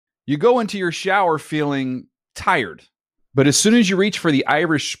You go into your shower feeling tired, but as soon as you reach for the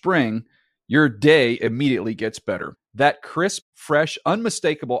Irish Spring, your day immediately gets better. That crisp, fresh,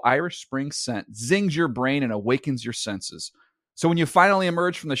 unmistakable Irish Spring scent zings your brain and awakens your senses. So when you finally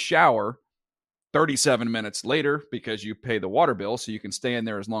emerge from the shower 37 minutes later, because you pay the water bill so you can stay in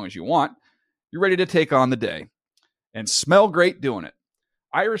there as long as you want, you're ready to take on the day and smell great doing it.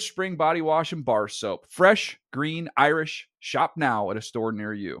 Irish Spring Body Wash and Bar Soap. Fresh, green, Irish. Shop now at a store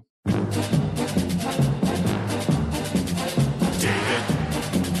near you.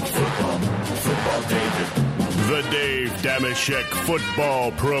 The Dave Dameshek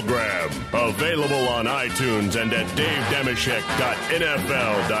Football Program. Available on iTunes and at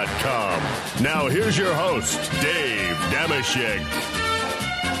davedameshek.nfl.com. Now here's your host, Dave Dameshek.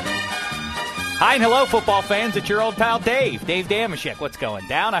 Hi and hello, football fans. It's your old pal Dave Dameshek. What's going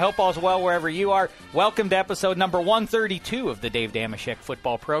down? I hope all's well wherever you are. Welcome to episode number 132 of the Dave Dameshek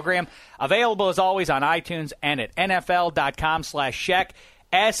Football Program. Available as always on iTunes and at nfl.com/shek.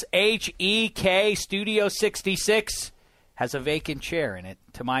 SHEK Studio 66 has a vacant chair in it.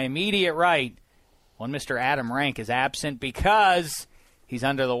 To my immediate right, one Mr. Adam Rank is absent because he's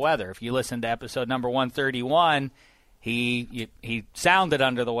under the weather. If you listen to episode number 131, he sounded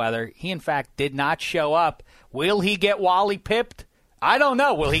under the weather. He, in fact, did not show up. Will he get Wally pipped? I don't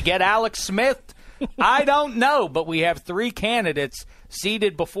know. Will he get Alex Smith? I don't know, but we have three candidates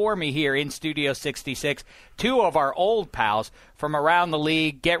seated before me here in Studio 66, two of our old pals from around the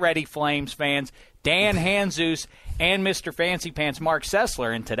league. Get ready, Flames fans. Dan Hanzus and Mr. Fancy Pants Mark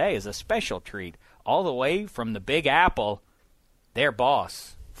Sessler. And today is a special treat, all the way from the Big Apple, their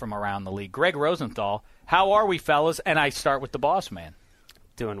boss from around the league, Greg Rosenthal. How are we, fellas? And I start with the boss man.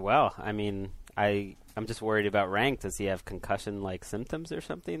 Doing well. I mean, I'm just worried about Rank. Does he have concussion-like symptoms or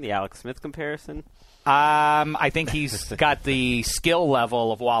something? The Alex Smith comparison? I think he's got the skill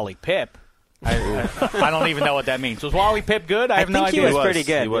level of Wally Pipp. I don't even know what that means. Was Wally Pipp good? I have no idea. He was pretty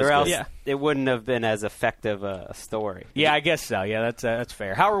good. He was or else good. it wouldn't have been as effective a story. Yeah, I guess so. Yeah, that's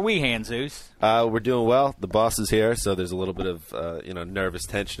fair. How are we, Hanzus? We're doing well. The boss is here, so there's a little bit of nervous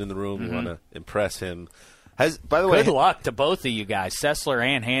tension in the room. We want to impress him. By the way, good luck to both of you guys, Sessler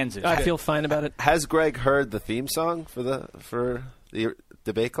and Hanzus. I feel fine about it. Has Greg heard the theme song for the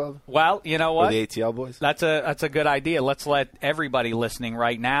debate club? Well, you know what? Or the ATL boys? That's a good idea. Let's let everybody listening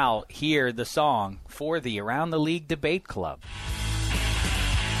right now hear the song for the Around the League Debate Club.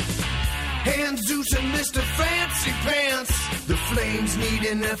 Hanzus and Mr. Fancy Pants. The Flames need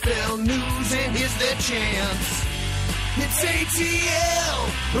NFL news, and here's their chance. It's ATL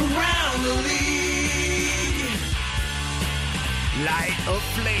Around the League. Light a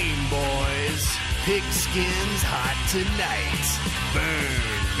flame, boys. Pigskins hot tonight.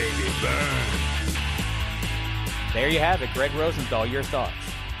 Burn, baby, burn. There you have it. Greg Rosenthal, your thoughts.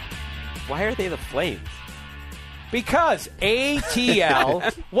 Why are they the Flames? Because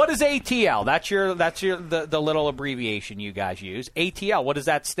ATL, what is ATL? That's the little abbreviation you guys use. ATL, what does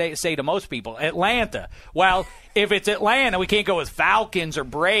that say to most people? Atlanta. Well, if it's Atlanta, we can't go with Falcons or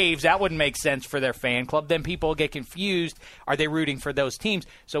Braves. That wouldn't make sense for their fan club. Then people get confused. Are they rooting for those teams?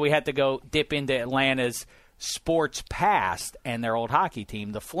 So we had to go dip into Atlanta's sports past and their old hockey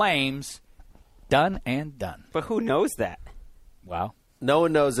team, the Flames. Done and done. But who knows that? Well, no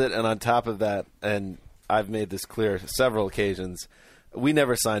one knows it, and on top of that, and I've made this clear several occasions, we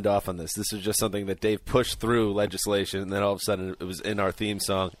never signed off on this. This was just something that Dave pushed through legislation, and then all of a sudden it was in our theme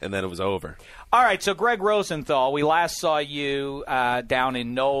song, and then it was over. All right, so Greg Rosenthal, we last saw you down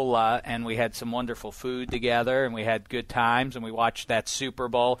in NOLA, and we had some wonderful food together, and we had good times, and we watched that Super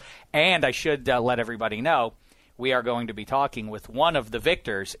Bowl. And I should let everybody know, we are going to be talking with one of the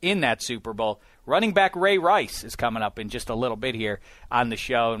victors in that Super Bowl. Running back Ray Rice is coming up in just a little bit here on the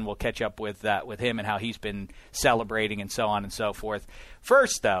show, and we'll catch up with him and how he's been celebrating and so on and so forth.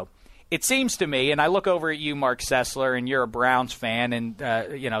 First, though, it seems to me, and I look over at you, Mark Sessler, and you're a Browns fan, and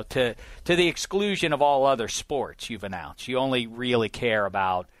to the exclusion of all other sports you've announced. You only really care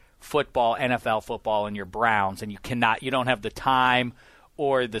about football, NFL football, and your Browns, and you don't have the time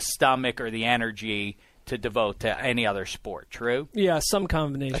or the stomach or the energy to devote to any other sport. True? Yeah, some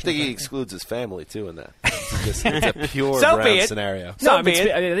combination. I think he excludes his family, too, in that. It's a pure Brown scenario. No, I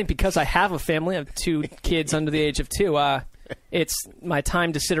think because I have a family, I have two kids under the age of 2, it's my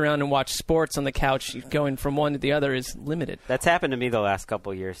time to sit around and watch sports on the couch going from one to the other is limited. That's happened to me the last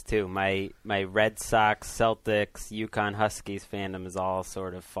couple of years, too. My Red Sox, Celtics, UConn Huskies fandom is all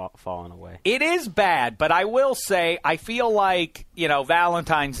sort of fallen away. It is bad, but I will say I feel like,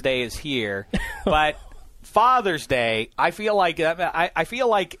 Valentine's Day is here, but Father's Day, I feel like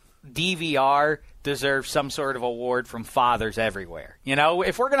DVR deserves some sort of award from fathers everywhere. You know,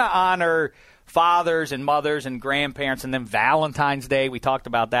 if we're going to honor fathers and mothers and grandparents, and then Valentine's Day, we talked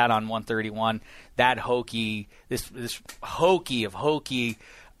about that on 131, that hokey, this hokey of hokey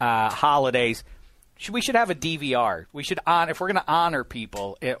holidays. We should have a DVR. We should honor, if we're going to honor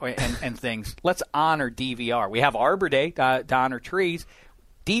people and things, let's honor DVR. We have Arbor Day to honor trees.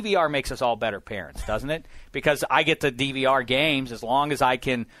 DVR makes us all better parents, doesn't it? Because I get to DVR games as long as I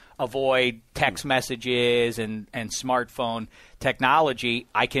can avoid text messages and smartphone technology.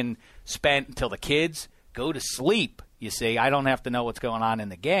 I can spend until the kids go to sleep. You see, I don't have to know what's going on in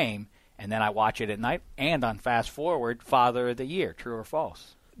the game, and then I watch it at night. And on Fast Forward, Father of the Year, true or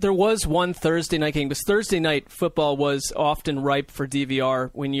false? There was one Thursday night game, because Thursday night football was often ripe for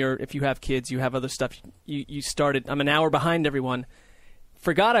DVR. If you have kids, you have other stuff. You started. I'm an hour behind everyone.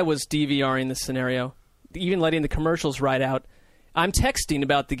 Forgot I was DVRing this scenario, even letting the commercials ride out. I'm texting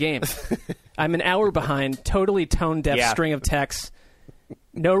about the game. I'm an hour behind, totally tone-deaf string of texts.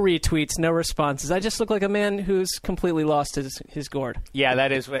 No retweets, no responses. I just look like a man who's completely lost his gourd. Yeah,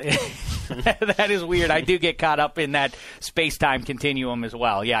 that is that is weird. I do get caught up in that space-time continuum as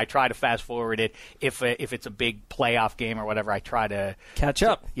well. Yeah, I try to fast forward it if it's a big playoff game or whatever. I try to catch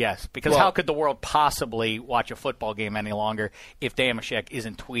up. Yes, because how could the world possibly watch a football game any longer if Damashek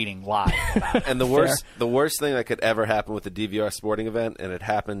isn't tweeting live about it? And the worst thing that could ever happen with the DVR sporting event, and it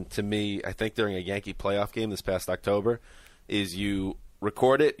happened to me, I think during a Yankee playoff game this past October, is you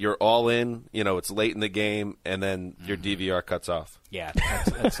record it, you're all in, it's late in the game, and then your DVR cuts off. Yeah,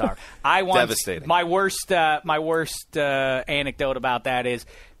 that's hard. Devastating. My worst anecdote about that is,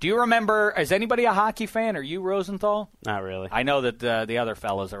 do you remember, is anybody a hockey fan? Are you, Rosenthal? Not really. I know that the other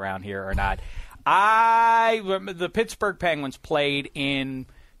fellas around here are not. The Pittsburgh Penguins played in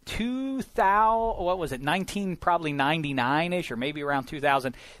 2000, what was it, 99-ish, or maybe around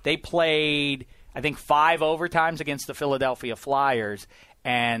 2000. They played, I think, 5 overtimes against the Philadelphia Flyers,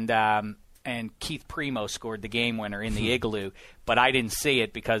 and Keith Primo scored the game winner in the Igloo, but I didn't see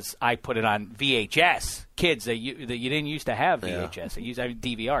it because I put it on VHS. Kids, that you didn't used to have VHS. It used to have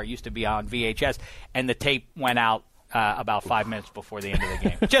DVR. It used to be on VHS, and the tape went out about 5 minutes before the end of the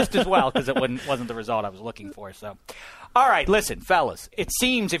game, just as well because it wasn't the result I was looking for. So, all right, listen, fellas. It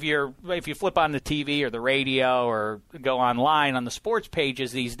seems if you flip on the TV or the radio or go online on the sports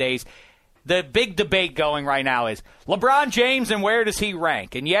pages these days, the big debate going right now is LeBron James and where does he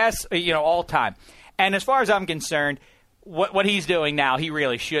rank? And yes, all time. And as far as I'm concerned, what he's doing now, he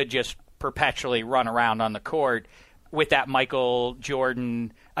really should just perpetually run around on the court with that Michael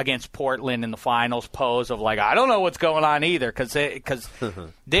Jordan against Portland in the finals pose of like, I don't know what's going on either, because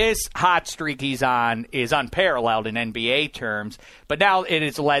this hot streak he's on is unparalleled in NBA terms. But now it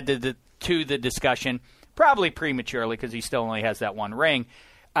has led to the discussion, probably prematurely because he still only has that one ring.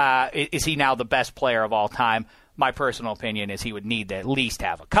 Is he now the best player of all time? My personal opinion is he would need to at least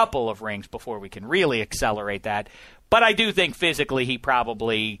have a couple of rings before we can really accelerate that. But I do think physically he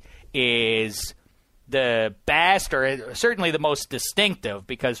probably is the best, or certainly the most distinctive,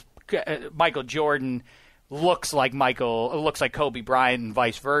 because Michael Jordan looks like Kobe Bryant and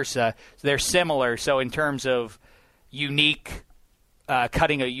vice versa. They're similar. So in terms of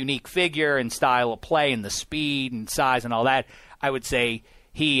cutting a unique figure and style of play and the speed and size and all that, I would say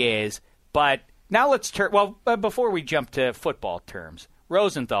he is. But now let's turn. Well, before we jump to football terms,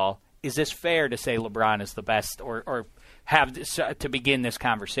 Rosenthal, is this fair to say LeBron is the best, or have this, to begin this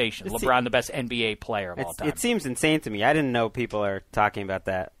conversation, LeBron the best NBA player of all time? It seems insane to me. I didn't know people are talking about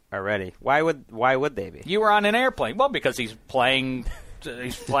that already. Why would they be? You were on an airplane. Well, because he's playing.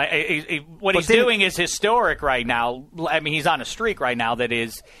 What he's doing is historic right now. I mean, he's on a streak right now that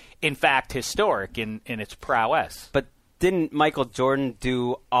is, in fact, historic in its prowess. But didn't Michael Jordan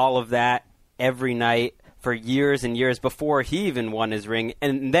do all of that every night for years and years before he even won his ring,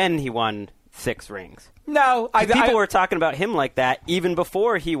 and then he won 6 rings? No. People were talking about him like that even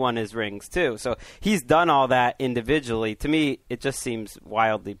before he won his rings, too. So he's done all that individually. To me, it just seems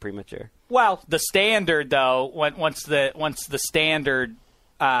wildly premature. Well, the standard, though, once the standard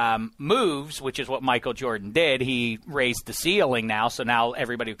moves, which is what Michael Jordan did, he raised the ceiling now. So now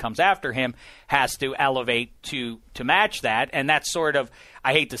everybody who comes after him has to elevate to match that. And that's sort of,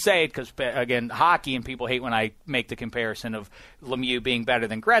 I hate to say it because, again, hockey, and people hate when I make the comparison of Lemieux being better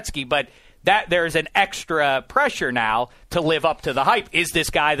than Gretzky, but that there's an extra pressure now to live up to the hype. Is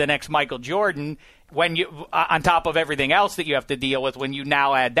this guy the next Michael Jordan? When you, on top of everything else that you have to deal with, when you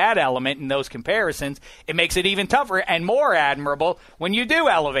now add that element in those comparisons, it makes it even tougher and more admirable when you do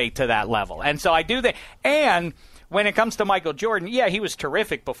elevate to that level. And so I do that. And when it comes to Michael Jordan, yeah, he was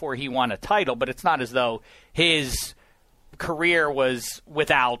terrific before he won a title, but it's not as though his career was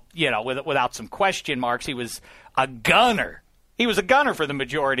without some question marks. He was a gunner. He was a gunner for the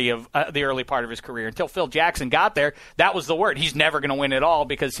majority of the early part of his career until Phil Jackson got there. That was the word. He's never going to win it all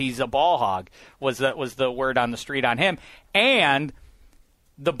because he's a ball hog. Was the word on the street on him. And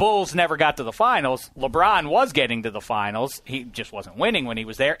the Bulls never got to the finals. LeBron was getting to the finals. He just wasn't winning when he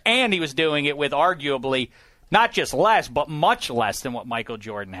was there, and he was doing it with arguably not just less, but much less than what Michael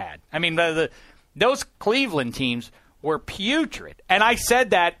Jordan had. I mean, those Cleveland teams were putrid, and I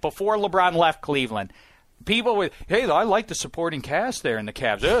said that before LeBron left Cleveland. People were, hey, I like the supporting cast there in the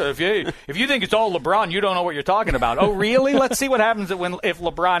Cavs. If you think it's all LeBron, you don't know what you're talking about. Oh, really? Let's see what happens if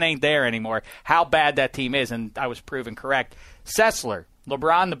LeBron ain't there anymore, how bad that team is, and I was proven correct. Sessler,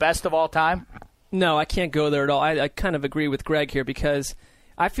 LeBron the best of all time? No, I can't go there at all. I kind of agree with Greg here because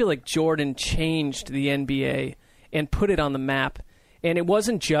I feel like Jordan changed the NBA and put it on the map. And it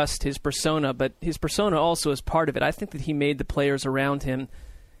wasn't just his persona, but his persona also is part of it. I think that he made the players around him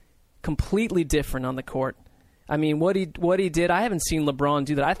completely different on the court. I mean, what he did, I haven't seen LeBron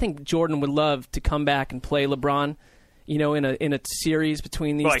do that. I think Jordan would love to come back and play LeBron, in a series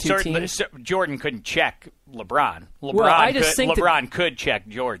between these two teams. Jordan couldn't check LeBron. LeBron could check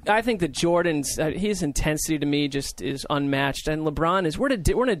Jordan. I think that Jordan's his intensity to me just is unmatched, and LeBron is we're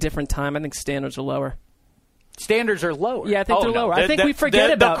in a different time. I think standards are lower. Standards are lower. Yeah, I think they're lower. I think we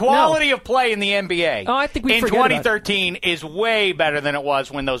forget about the quality of play in the NBA. Oh, I think we in forget 2013 is way better than it was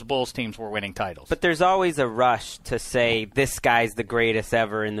when those Bulls teams were winning titles. But there's always a rush to say this guy's the greatest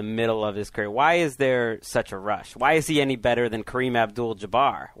ever in the middle of his career. Why is there such a rush? Why is he any better than Kareem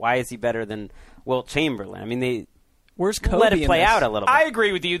Abdul-Jabbar? Why is he better than Wilt Chamberlain? I mean, where's Kobe? Let it play out a little bit. I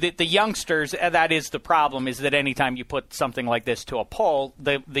agree with you that the youngsters, that is the problem, is that anytime you put something like this to a poll,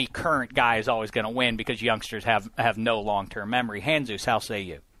 the current guy is always going to win because youngsters have no long-term memory. Hanzus, how say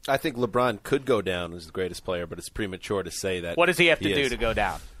you? I think LeBron could go down as the greatest player, but it's premature to say that. What does he have to do to go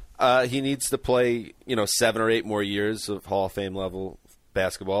down? He needs to play, 7 or 8 more years of Hall of Fame level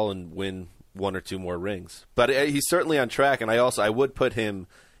basketball and win 1 or 2 more rings. But he's certainly on track, and I would put him.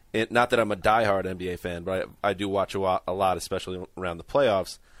 Not that I'm a diehard NBA fan, but I do watch a lot, especially around the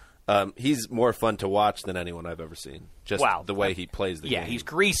playoffs. He's more fun to watch than anyone I've ever seen. Just the way he plays the game. Yeah, he's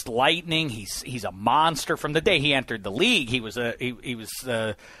greased lightning. He's a monster from the day he entered the league. He was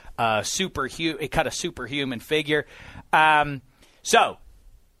superhuman. He cut a superhuman figure. So,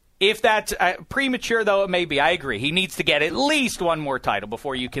 if that's premature, though it may be, I agree. He needs to get at least one more title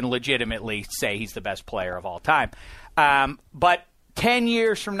before you can legitimately say he's the best player of all time. But 10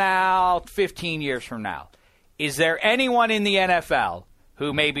 years from now, 15 years from now, is there anyone in the NFL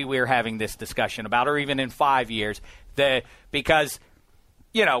who maybe we're having this discussion about, or even in 5 years, because,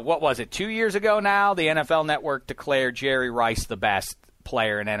 what was it, 2 years ago now, the NFL Network declared Jerry Rice the best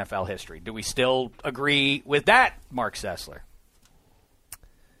player in NFL history. Do we still agree with that, Mark Sessler?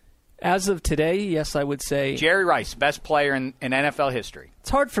 As of today, yes, I would say Jerry Rice, best player in NFL history. It's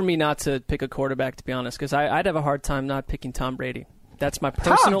hard for me not to pick a quarterback, to be honest, because I'd have a hard time not picking Tom Brady. That's my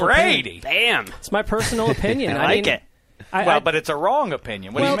personal opinion. Damn. It's my personal opinion. I like it. But it's a wrong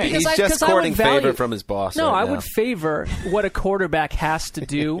opinion. What do you mean? He's just courting favor from his boss. No, I would favor what a quarterback has to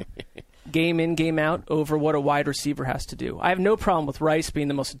do game in, game out over what a wide receiver has to do. I have no problem with Rice being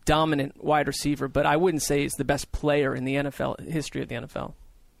the most dominant wide receiver, but I wouldn't say he's the best player in the NFL history of the NFL.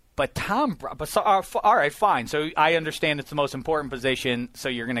 But all right, fine. So I understand it's the most important position, so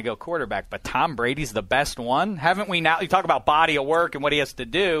you're going to go quarterback. But Tom Brady's the best one? Haven't we now? You talk about body of work and what he has to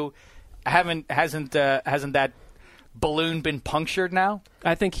do. Hasn't that balloon been punctured now?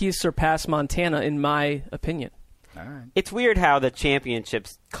 I think he's surpassed Montana, in my opinion. All right. It's weird how the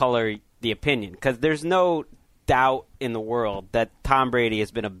championships color the opinion, because there's no doubt in the world that Tom Brady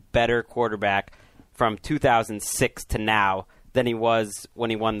has been a better quarterback from 2006 to now than he was when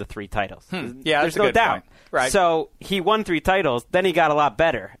he won the 3 titles. Yeah, there's no doubt. Point. Right. So he won 3 titles, then he got a lot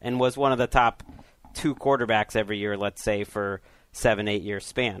better and was one of the top 2 quarterbacks every year, let's say, for 7-8 year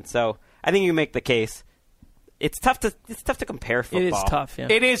span. So I think you make the case. It's tough to compare football. It is tough, yeah.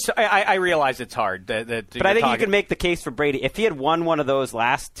 It is. I realize it's hard. But I think you can make the case for Brady. If he had won one of those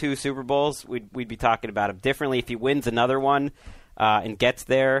last 2 Super Bowls, we'd be talking about him differently. If he wins another one and gets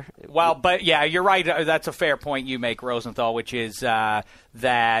there. Well, but yeah, you're right. That's a fair point you make, Rosenthal, which is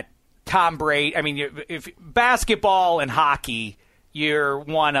that Tom Brady. I mean, if basketball and hockey, you're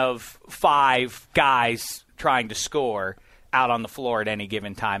one of 5 guys trying to score out on the floor at any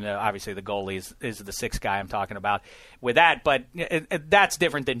given time. Obviously, the goalie is the 6th guy I'm talking about with that, but that's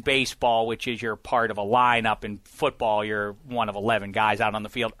different than baseball, which is you're part of a lineup. In football, you're one of 11 guys out on the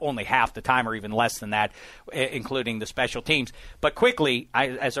field only half the time, or even less than that, including the special teams. But quickly,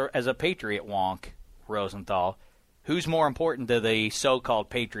 as a Patriot wonk, Rosenthal, Who's more important to the so-called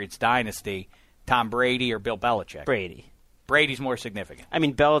Patriots dynasty, Tom Brady or Bill Belichick? Brady. Brady's more significant. I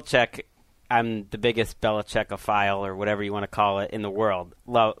mean, Belichick, I'm the biggest Belichickophile or whatever you want to call it in the world.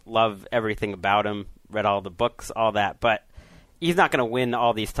 Love everything about him, read all the books, all that. But he's not going to win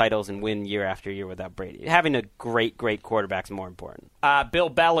all these titles and win year after year without Brady. Having a great quarterback is more important. Bill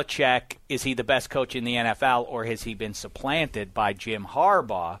Belichick, is he the best coach in the NFL, or has he been supplanted by Jim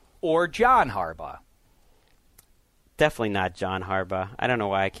Harbaugh or John Harbaugh? Definitely not John Harbaugh. I don't know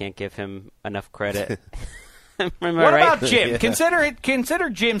why I can't give him enough credit. What about Jim? Yeah. Consider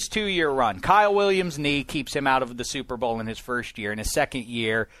Jim's 2-year run. Kyle Williams' knee keeps him out of the Super Bowl in his first year. In his second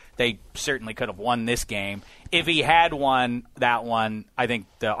year, they certainly could have won this game. If he had won that one, I think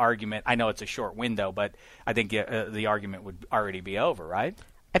the argument, I know it's a short window, but I think the argument would already be over, right?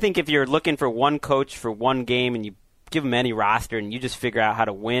 I think if you're looking for one coach for one game and you give him any roster and you just figure out how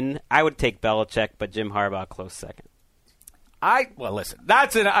to win, I would take Belichick, but Jim Harbaugh close second. Listen,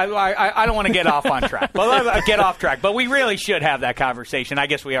 I don't want to get off on track. Get off track. But we really should have that conversation. I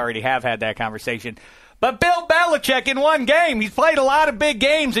guess we already have had that conversation. But Bill Belichick in one game, he's played a lot of big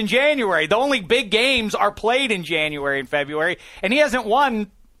games in January. The only big games are played in January and February, and he hasn't won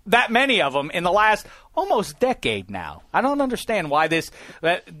that many of them in the last almost decade now. I don't understand why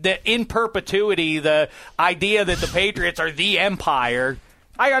the in perpetuity, the idea that the Patriots are the empire.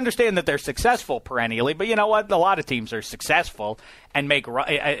 I understand that they're successful perennially, but you know what? A lot of teams are successful and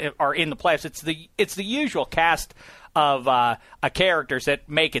are in the playoffs. It's the usual cast of characters that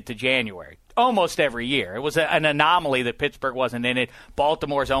make it to January almost every year. It was an anomaly that Pittsburgh wasn't in it.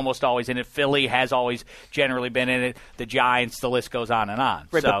 Baltimore's almost always in it. Philly has always generally been in it. The Giants, the list goes on and on.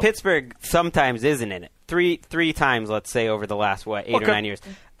 Right, but Pittsburgh sometimes isn't in it. Three times, let's say, over the last, 8 or 9 years.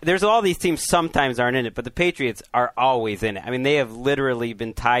 There's all these teams sometimes aren't in it, but the Patriots are always in it. I mean, they have literally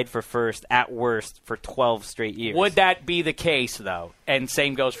been tied for first at worst for 12 straight years. Would that be the case, though? And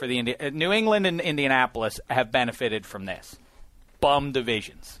same goes for the New England and Indianapolis have benefited from this. Bum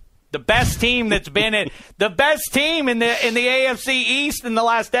divisions. The best team that's been in the AFC East in the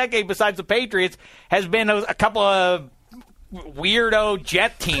last decade, besides the Patriots, has been a couple of weirdo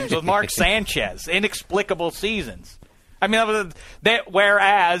Jet teams with Mark Sanchez, inexplicable seasons. I mean,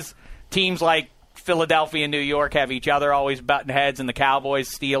 whereas teams like Philadelphia and New York have each other always button heads, and the Cowboys,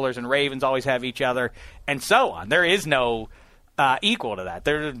 Steelers, and Ravens always have each other, and so on. There is no equal to that.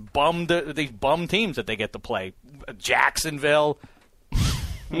 They're these bum teams that they get to play. Jacksonville.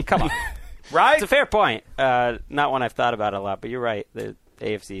 Come on. Right? It's a fair point. Not one I've thought about a lot, but you're right. The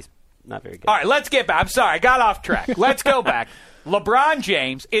AFC's not very good. All right, let's get back. I'm sorry, I got off track. Let's go back. LeBron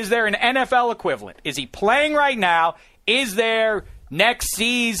James, is there an NFL equivalent? Is he playing right now? Is there next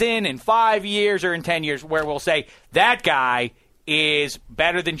season, in 5 years, or in 10 years, where we'll say that guy is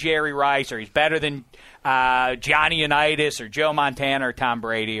better than Jerry Rice, or he's better than Johnny Unitas, or Joe Montana, or Tom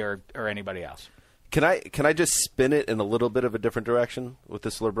Brady, or anybody else? Can I just spin it in a little bit of a different direction with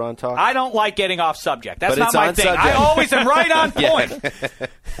this LeBron talk? I don't like getting off subject. That's not my thing. Subject. I always am right on point.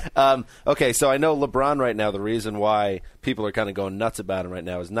 Okay, so I know LeBron right now, the reason why people are kind of going nuts about him right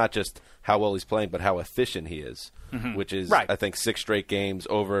now is not just how well he's playing, but how efficient he is, which is, I think, 6 straight games,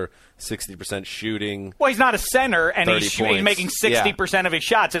 over 60% shooting. Well, he's not a center, and he's making 60% of his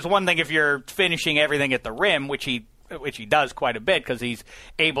shots. It's one thing if you're finishing everything at the rim, which he does quite a bit because he's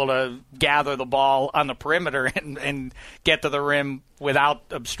able to gather the ball on the perimeter and get to the rim without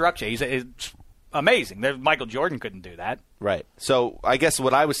obstruction. It's amazing. Michael Jordan couldn't do that. Right. So I guess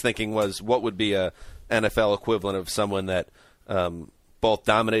what I was thinking was what would be a NFL equivalent of someone that both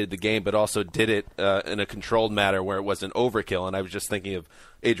dominated the game but also did it in a controlled manner where it wasn't overkill. And I was just thinking of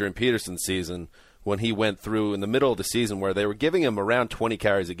Adrian Peterson's season when he went through in the middle of the season where they were giving him around 20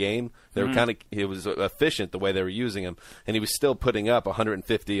 carries a game. They were he was efficient the way they were using him, and he was still putting up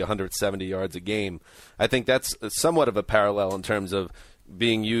 150, 170 yards a game. I think that's somewhat of a parallel in terms of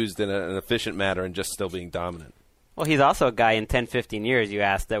being used in an efficient manner and just still being dominant. Well, he's also a guy in 10, 15 years you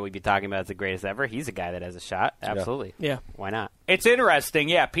asked that we'd be talking about as the greatest ever. He's a guy that has a shot. Absolutely. Yeah. Why not? It's interesting.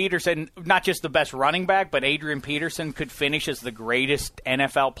 Yeah, Peterson, not just the best running back, but Adrian Peterson could finish as the greatest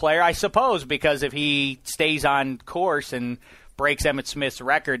NFL player, I suppose, because if he stays on course and breaks Emmitt Smith's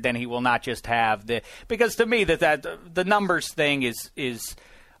record, then he will not just have the – because to me, that the numbers thing is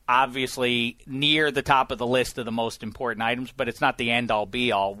obviously near the top of the list of the most important items, but it's not the end-all,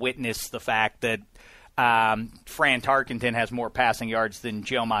 be-all. Witness the fact that Fran Tarkenton has more passing yards than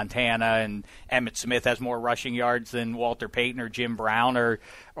Joe Montana, and Emmitt Smith has more rushing yards than Walter Payton or Jim Brown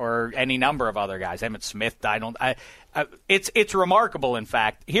or any number of other guys. Emmitt Smith, it's remarkable. In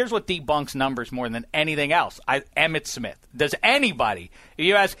fact, here's what debunks numbers more than anything else. Emmitt Smith. Does anybody, if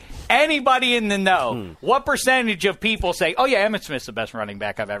you ask anybody in the know, what percentage of people say, "Oh yeah, Emmitt Smith's the best running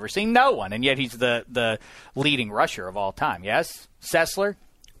back I've ever seen"? No one, and yet he's the leading rusher of all time. Yes, Sessler.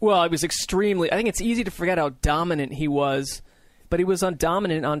 Well, it was extremely. I think it's easy to forget how dominant he was, but he was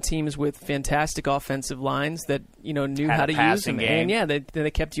dominant on teams with fantastic offensive lines that knew how to use him. Game. And they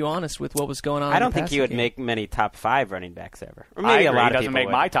kept you honest with what was going on. I don't think he would game. make many top 5 running backs ever. Or maybe a lot he of doesn't people make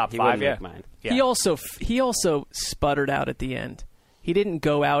would. my top He 5. wouldn't Yeah. make mine. Yeah. He also sputtered out at the end. He didn't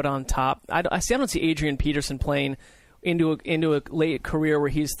go out on top. I don't see Adrian Peterson playing into a late career where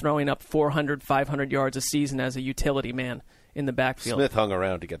he's throwing up 400, 500 yards a season as a utility man in the backfield. Smith hung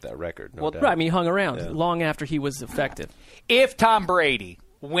around to get that record. No doubt. Right. I mean, he hung around long after he was effective. If Tom Brady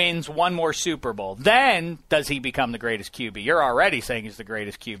wins one more Super Bowl, then does he become the greatest QB? You're already saying he's the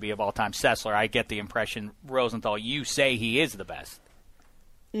greatest QB of all time. Sessler, I get the impression, Rosenthal, you say he is the best.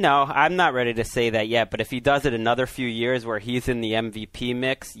 No, I'm not ready to say that yet, but if he does it another few years where he's in the MVP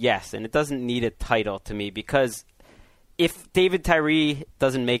mix, yes, and it doesn't need a title to me because if David Tyree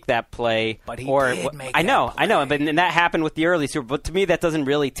doesn't make that play, but he did make I know, that play. but and that happened with the early Super Bowl. But to me, that doesn't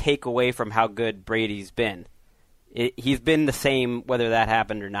really take away from how good Brady's been. He's been the same whether that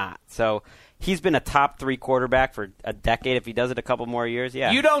happened or not. So he's been a top 3 quarterback for a decade. If he does it a couple more years,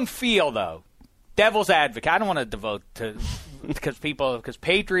 yeah. You don't feel, though, devil's advocate, I don't want to devote to because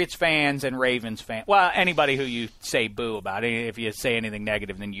Patriots fans and Ravens fans, well, anybody who you say boo about, if you say anything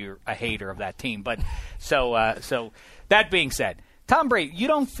negative, then you're a hater of that team. But so that being said, Tom Brady, you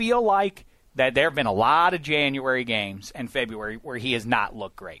don't feel like that there have been a lot of January games and February where he has not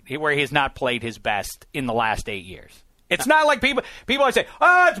looked great, where he has not played his best in the last 8 years. It's not like people always say,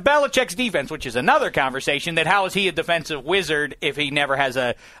 "Oh, it's Belichick's defense," which is another conversation. That how is he a defensive wizard if he never has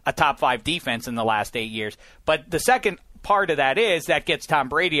a top 5 defense in the last 8 years? But the second part of that is that gets Tom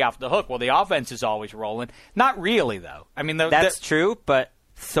Brady off the hook. Well, the offense is always rolling. Not really, though. I mean, that's true, but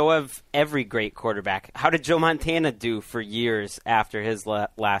so have every great quarterback. How did Joe Montana do for years after his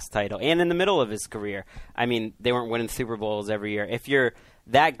last title and in the middle of his career? I mean, they weren't winning Super Bowls every year. If you're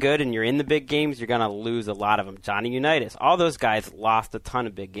that good and you're in the big games, you're going to lose a lot of them. Johnny Unitas, all those guys lost a ton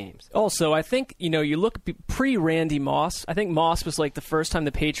of big games. Also, I think, you look pre-Randy Moss, I think Moss was like the first time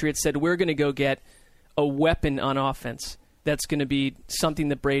the Patriots said, we're going to go get a weapon on offense that's going to be something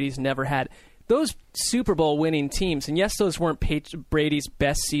that Brady's never had. Those Super Bowl winning teams, and yes, those weren't Brady's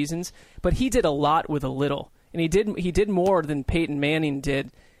best seasons, but he did a lot with a little. And he did more than Peyton Manning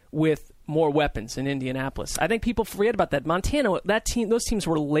did with more weapons in Indianapolis. I think people forget about that. Montana, those teams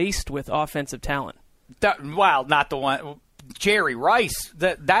were laced with offensive talent. Not the one. Jerry Rice,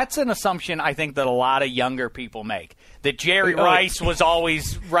 that's an assumption I think that a lot of younger people make. That Jerry Rice was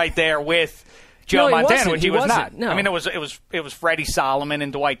always right there with Joe Montana, which he was not. No. I mean, it was Freddie Solomon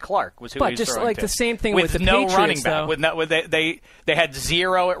and Dwight Clark was who but he was just throwing like to. the same thing with the no Patriots, running back. though. They had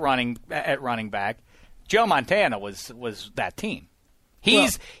 0 at running back. Joe Montana was that team.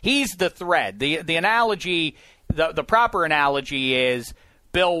 He's the thread. The analogy, the proper analogy is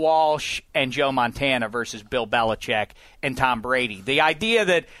Bill Walsh and Joe Montana versus Bill Belichick and Tom Brady. The idea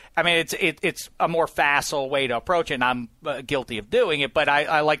that, I mean, it's a more facile way to approach it, and I'm guilty of doing it, but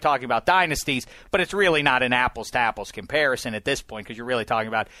I like talking about dynasties, but it's really not an apples-to-apples comparison at this point because you're really talking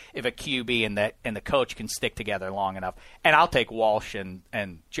about if a QB and the coach can stick together long enough. And I'll take Walsh and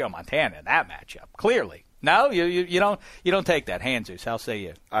Joe Montana in that matchup, clearly. No, you don't take that. Hanzus, how say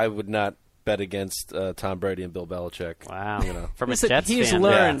you? I would not bet against Tom Brady and Bill Belichick. Wow. From a He's Jets he's fan.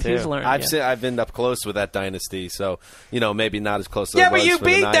 learned. Yeah, He's learned. I've been up close with that dynasty, so maybe not as close. Yeah, as but you for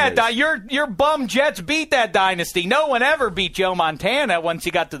the beat that. Niners. Your bum Jets beat that dynasty. No one ever beat Joe Montana once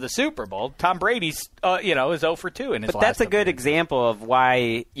he got to the Super Bowl. Tom Brady's is 0 for 2 in his. But last that's a good years. example of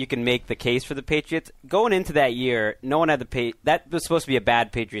why you can make the case for the Patriots. Going into that year, no one had that was supposed to be a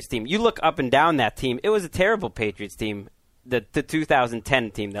bad Patriots team. You look up and down that team; it was a terrible Patriots team. The 2010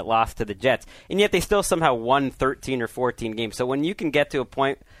 team that lost to the Jets, and yet they still somehow won 13 or 14 games. So when you can get to a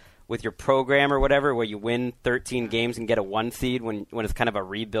point with your program or whatever where you win 13 games and get a 1 seed when it's kind of a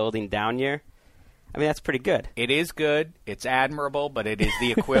rebuilding down year, I mean, that's pretty good. It is good. It's admirable, but it is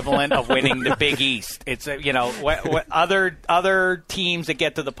the equivalent of winning the Big East. It's other teams that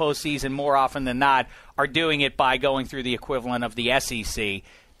get to the postseason more often than not are doing it by going through the equivalent of the SEC.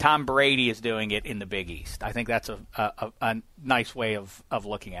 Tom Brady is doing it in the Big East. I think that's a nice way of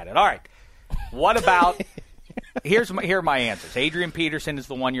looking at it. All right. What about here are my answers. Adrian Peterson is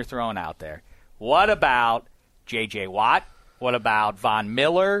the one you're throwing out there. What about J.J. Watt? What about Von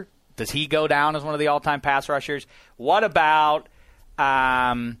Miller? Does he go down as one of the all-time pass rushers? What about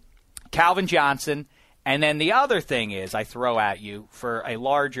Calvin Johnson? And then the other thing is, I throw at you for a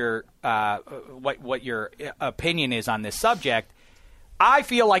larger what your opinion is on this subject. I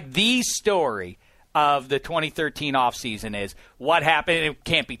feel like the story of the 2013 offseason is what happened. It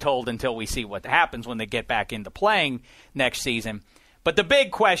can't be told until we see what happens when they get back into playing next season. But the big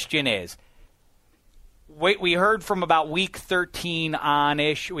question is, we heard from about week 13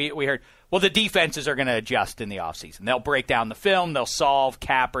 on-ish, we heard, well, the defenses are going to adjust in the offseason. They'll break down the film. They'll solve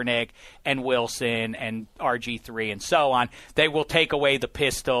Kaepernick and Wilson and RG3 and so on. They will take away the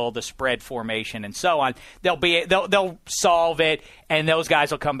pistol, the spread formation, and so on. They'll solve it, and those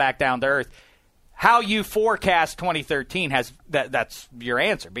guys will come back down to earth. How you forecast 2013 that's your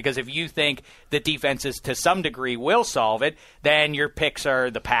answer. Because if you think the defenses to some degree will solve it, then your picks are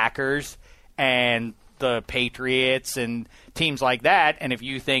the Packers and the Patriots and teams like that. And if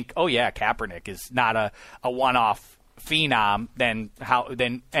you think, oh yeah, Kaepernick is not a one-off phenom, then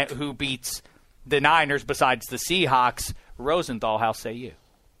who beats the Niners besides the Seahawks? Rosenthal, how say you?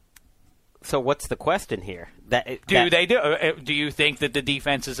 So what's the question here? Do you think that the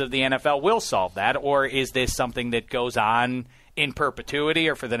defenses of the NFL will solve that, or is this something that goes on in perpetuity,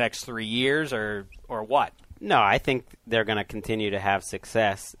 or for the next 3 years, or what? No, I think they're going to continue to have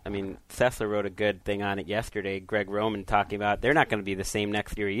success. I mean, Sessler wrote a good thing on it yesterday. Greg Roman talking about they're not going to be the same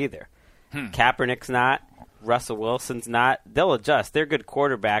next year either. Kaepernick's not. Russell Wilson's not. They'll adjust. They're good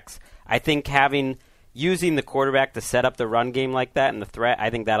quarterbacks. I think using the quarterback to set up the run game like that and the threat,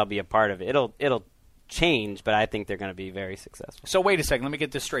 I think that'll be a part of it. It'll change, but I think they're going to be very successful. So wait a second. Let me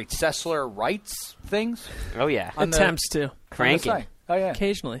get this straight. Sessler writes things? Oh, yeah. Attempts to. Cranking. Oh, yeah.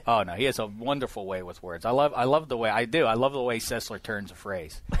 Occasionally. Oh, no. He has a wonderful way with words. I love the way I do. I love the way Sessler turns a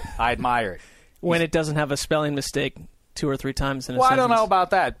phrase. I admire it. When it doesn't have a spelling mistake 2 or 3 times in a sentence. sentence. I don't know about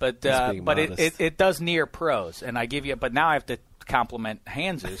that, but modest. it does near prose. And I give you, but now I have to compliment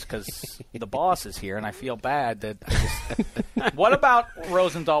Hanzus because the boss is here, and I feel bad that I just. What about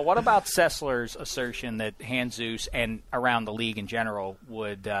Rosenthal? What about Sessler's assertion that Hanzus and around the league in general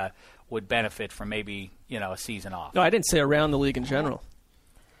would benefit from maybe a season off? No, I didn't say around the league in general.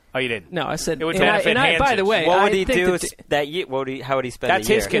 Oh, you didn't? No, I said. It would benefit Hanzus. By the way, what would he do that year? How would he spend that's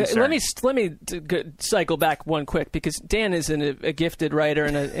the year? his concern. Let me cycle back one quick, because Dan is a gifted writer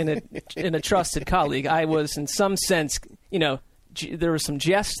and a trusted colleague. I was, in some sense, there was some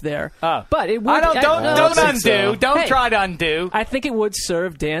jest there. But it would. Don't undo. Don't try to undo. I think it would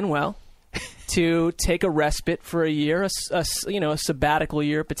serve Dan well to take a respite for a year, a sabbatical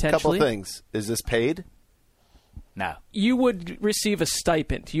year potentially. Couple things. Is this paid? No. You would receive a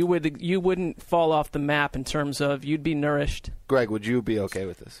stipend. You wouldn't fall off the map in terms of you'd be nourished. Greg, would you be okay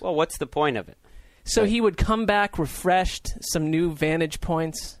with this? Well, what's the point of it? So he would come back refreshed, some new vantage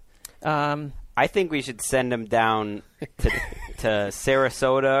points. I think we should send him down to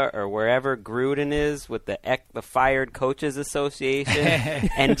Sarasota or wherever Gruden is with the Fired Coaches Association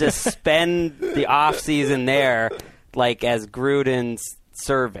and just spend the off season there like as Gruden's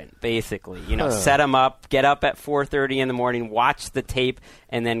servant, basically. Set him up, get up at 4:30 in the morning, watch the tape,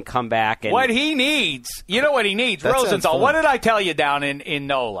 and then come back. And what he needs, what he needs, Rosenthal. What did I tell you down in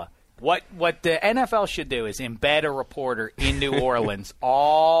NOLA? What the NFL should do is embed a reporter in New Orleans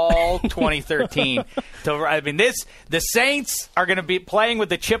all 2013. The Saints are going to be playing with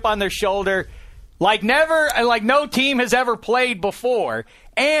the chip on their shoulder like no team has ever played before.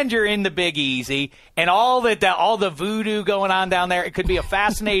 And you're in the Big Easy, and all the voodoo going on down there. It could be a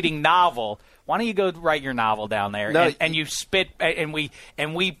fascinating novel. Why don't you go write your novel down there, and you spit, and we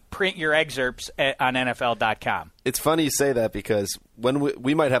print your excerpts on NFL.com. It's funny you say that, because when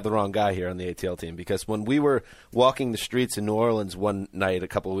we might have the wrong guy here on the ATL team, because when we were walking the streets in New Orleans one night a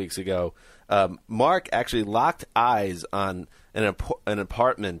couple of weeks ago, Mark actually locked eyes on an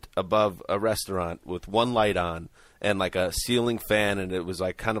apartment above a restaurant with one light on and like a ceiling fan, and it was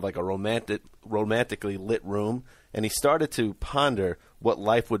like kind of like a romantically lit room. And he started to ponder what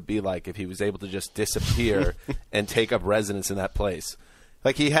life would be like if he was able to just disappear and take up residence in that place.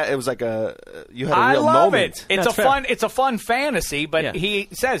 Like you had a real moment. It. It's a fun fantasy, but he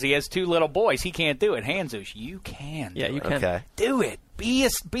says he has 2 little boys. He can't do it. Hanzus, you can. Yeah, you can. Okay. Do it. Be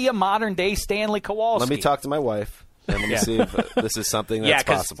a modern day Stanley Kowalski. Let me talk to my wife. And let me see if this is something that's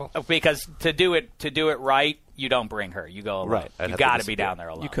possible. Because to do it right, you don't bring her. You go alone. Right. You got to be down there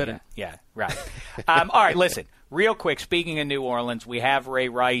alone. You couldn't. Yeah, right. All right, listen. Real quick, speaking of New Orleans, we have Ray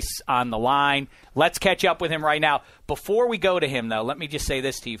Rice on the line. Let's catch up with him right now. Before we go to him, though, let me just say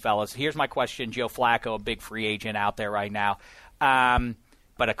this to you fellas. Here's my question. Joe Flacco, a big free agent out there right now.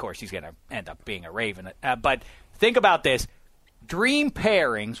 But but of course he's going to end up being a Raven. But think about this. Dream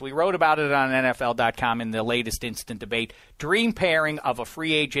pairings, we wrote about it on NFL.com in the latest instant debate, dream pairing of a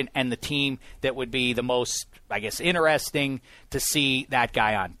free agent and the team that would be the most, I guess, interesting to see that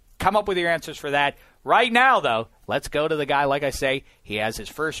guy on. Come up with your answers for that. Right now, though, let's go to the guy, like I say, he has his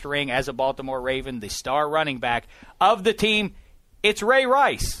first ring as a Baltimore Raven, the star running back of the team. It's Ray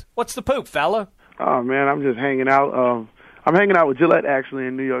Rice. What's the poop, fella? Oh, man, I'm just hanging out. I'm hanging out with Gillette, actually,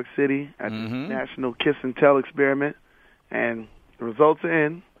 in New York City at the National Kiss and Tell experiment. And the results are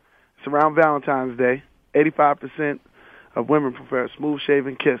in. It's around Valentine's Day. 85% of women prefer a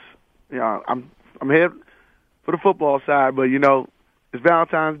smooth-shaven kiss. You know, I'm here for the football side, but, you know, it's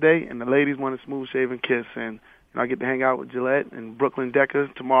Valentine's Day, and the ladies want a smooth-shaven kiss. And, you know, I get to hang out with Gillette and Brooklyn Decker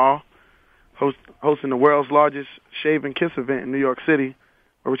tomorrow, hosting the world's largest shave and kiss event in New York City,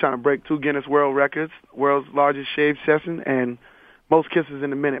 where we're trying to break 2 Guinness World Records, world's largest shave session, and most kisses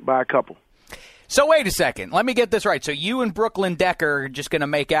in a minute by a couple. So wait a second. Let me get this right. So you and Brooklyn Decker are just going to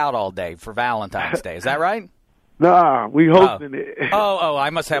make out all day for Valentine's Day. Is that right? Nah, we hosting it. Oh, I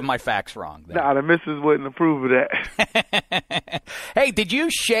must have my facts wrong then. Nah, the missus wouldn't approve of that. Hey, did you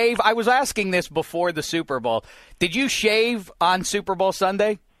shave? I was asking this before the Super Bowl. Did you shave on Super Bowl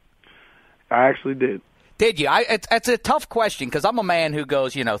Sunday? I actually did. Did you? It's a tough question because I'm a man who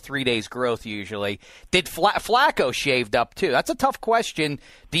goes, 3 days growth usually. Did Flacco shaved up too? That's a tough question.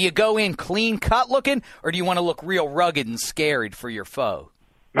 Do you go in clean cut looking, or do you want to look real rugged and scared for your foe?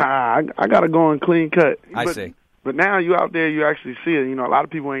 Nah, I got to go in clean cut. I see. But now you out there, you actually see it. You know, a lot of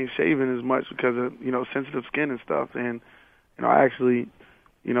people ain't shaving as much because of, sensitive skin and stuff. And, I actually,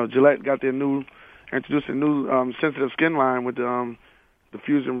 Gillette got introduced a new sensitive skin line with the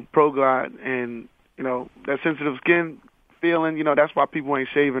Fusion Pro Glide, and that sensitive skin feeling, that's why people ain't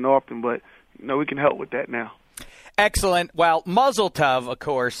shaving often, but, we can help with that now. Excellent. Well, Mazel Tov, of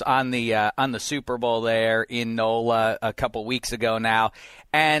course, on the Super Bowl there in NOLA a couple weeks ago now.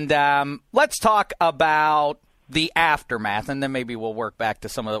 And let's talk about the aftermath, and then maybe we'll work back to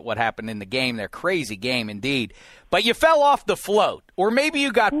some of what happened in the game there. Crazy game indeed. But you fell off the float, or maybe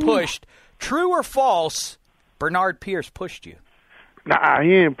you got pushed. True or false, Bernard Pierce pushed you? Nah, he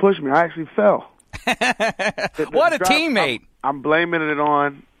didn't push me. I actually fell. What a teammate! I'm blaming it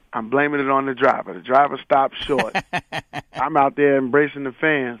on the driver. The driver stopped short. I'm out there embracing the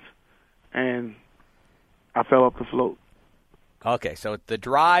fans, and I fell off the float. Okay, so the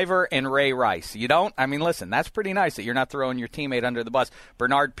driver and Ray Rice. You don't? I mean, listen, that's pretty nice that you're not throwing your teammate under the bus.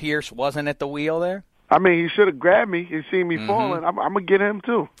 Bernard Pierce wasn't at the wheel there? I mean, he should have grabbed me. He seen me falling. I'm going to get him,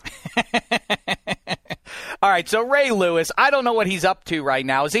 too. All right, so Ray Lewis, I don't know what he's up to right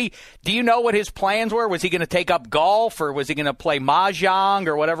now. Do you know what his plans were? Was he going to take up golf, or was he going to play mahjong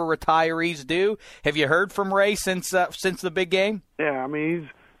or whatever retirees do? Have you heard from Ray since the big game? Yeah, I mean,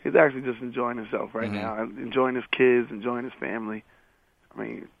 he's actually just enjoying himself right now, enjoying his kids, enjoying his family. I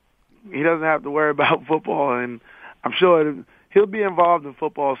mean, he doesn't have to worry about football, and I'm sure he'll be involved in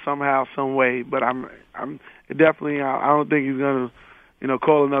football somehow, some way. But I'm definitely, I don't think he's going to,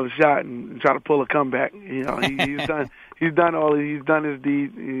 call another shot and try to pull a comeback. He's done his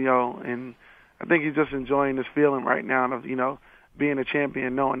deed, and I think he's just enjoying this feeling right now of, being a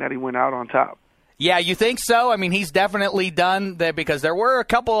champion, knowing that he went out on top. Yeah, you think so? I mean, he's definitely done that, because there were a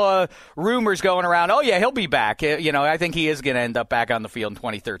couple of rumors going around. Oh, yeah, he'll be back. I think he is going to end up back on the field in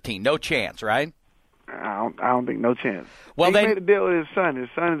 2013. No chance, right? I don't think no chance. Well, he made a deal with his son. His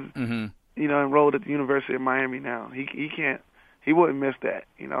son is, enrolled at the University of Miami now. He wouldn't miss that.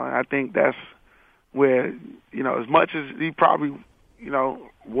 And I think that's where, as much as he probably,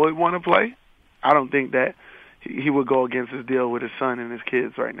 would want to play, I don't think that he would go against his deal with his son and his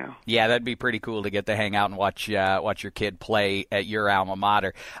kids right now. Yeah, that'd be pretty cool to get to hang out and watch your kid play at your alma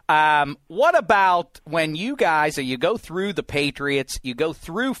mater. What about when you guys, you go through the Patriots, you go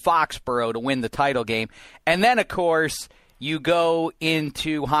through Foxborough to win the title game, and then, of course, you go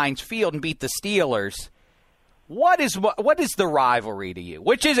into Heinz Field and beat the Steelers? What is the rivalry to you?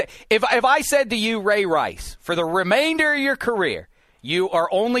 Which is it? If I said to you, Ray Rice, for the remainder of your career, you are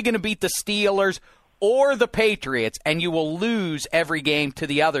only going to beat the Steelers or the Patriots, and you will lose every game to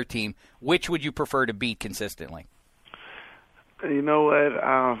the other team, which would you prefer to beat consistently? You know what?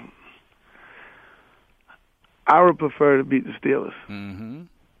 I would prefer to beat the Steelers. Mm-hmm.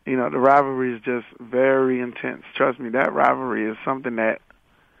 The rivalry is just very intense. Trust me, that rivalry is something that,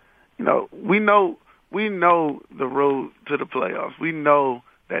 we know the road to the playoffs. We know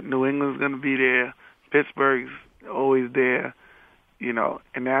that New England's going to be there. Pittsburgh's always there.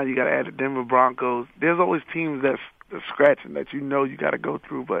 And now you got to add the Denver Broncos. There's always teams that's scratching that you got to go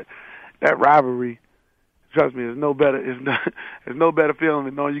through. But that rivalry, trust me, there's no better feeling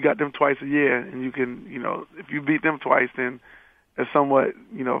than knowing you got them twice a year, and you can, if you beat them twice, then it's somewhat,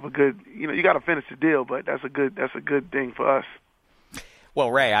 of a good, you got to finish the deal, but that's a good thing for us. Well,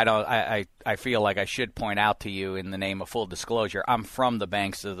 Ray, I feel like I should point out to you, in the name of full disclosure, I'm from the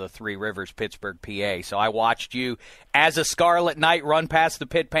banks of the Three Rivers, Pittsburgh, PA. So I watched you as a Scarlet Knight run past the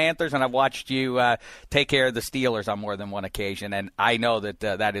Pitt Panthers, and I watched you take care of the Steelers on more than one occasion. And I know that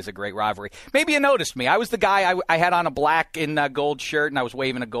that is a great rivalry. Maybe you noticed me. I was the guy. I had on a black and gold shirt, and I was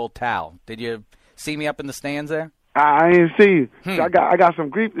waving a gold towel. Did you see me up in the stands there? I didn't see you. I got some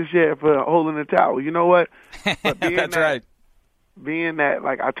grief this year for holding the towel. You know what? That's right. Being that,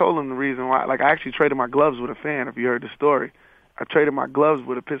 I told him the reason why. I actually traded my gloves with a fan, if you heard the story. I traded my gloves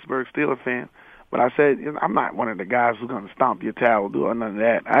with a Pittsburgh Steelers fan. But I said, I'm not one of the guys who's going to stomp your towel, do none of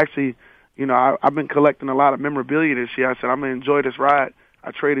that. I actually, I've been collecting a lot of memorabilia this year. I said, I'm going to enjoy this ride.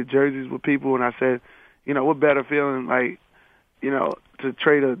 I traded jerseys with people, and I said, what better feeling, to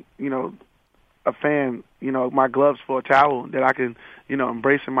trade a fan, my gloves for a towel that I can,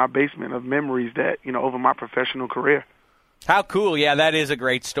 embrace in my basement of memories that, over my professional career. How cool. Yeah, that is a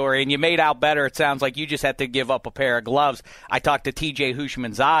great story. And you made out better. It sounds like you just had to give up a pair of gloves. I talked to TJ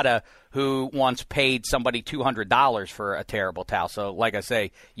Houshmandzadeh, who once paid somebody $200 for a terrible towel. So, like I say,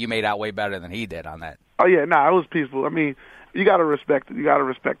 you made out way better than he did on that. Oh, yeah, it was peaceful. I mean, you got to respect it. You got to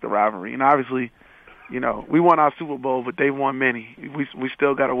respect the rivalry. And obviously, we won our Super Bowl, but they won many. We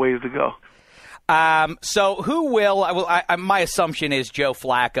still got a ways to go. So who will? My assumption is Joe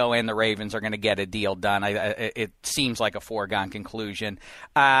Flacco and the Ravens are going to get a deal done. It seems like a foregone conclusion.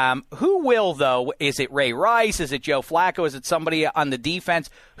 Who will, though? Is it Ray Rice? Is it Joe Flacco? Is it somebody on the defense?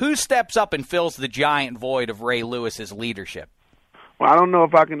 Who steps up and fills the giant void of Ray Lewis's leadership? Well, I don't know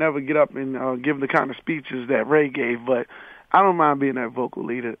if I can ever get up and give the kind of speeches that Ray gave, but I don't mind being that vocal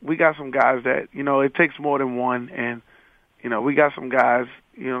leader. We got some guys that, it takes more than one, and, we got some guys,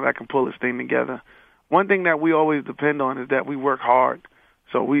 that can pull this thing together. One thing that we always depend on is that we work hard.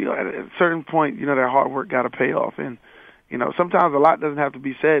 So we, at a certain point, that hard work got to pay off. And, sometimes a lot doesn't have to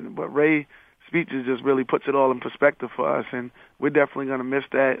be said, but Ray's speeches just really puts it all in perspective for us. And we're definitely going to miss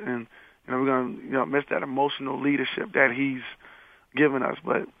that. And, we're going to, miss that emotional leadership that he's given us.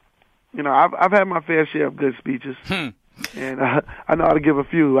 But, I've had my fair share of good speeches. And I know how to give a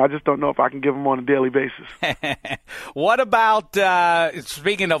few. I just don't know if I can give them on a daily basis. What about,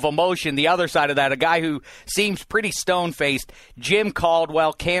 speaking of emotion, the other side of that, a guy who seems pretty stone-faced, Jim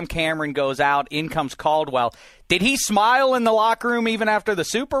Caldwell. Cam Cameron goes out, in comes Caldwell. Did he smile in the locker room even after the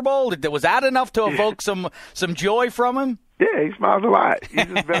Super Bowl? Was that enough to evoke some joy from him? Yeah, he smiles a lot. He's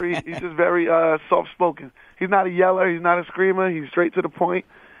just very soft-spoken. He's not a yeller. He's not a screamer. He's straight to the point,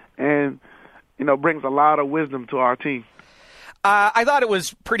 and brings a lot of wisdom to our team. I thought it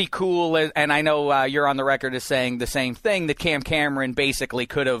was pretty cool, and I know you're on the record as saying the same thing, that Cam Cameron basically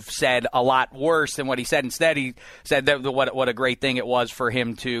could have said a lot worse than what he said. Instead, he said that what a great thing it was for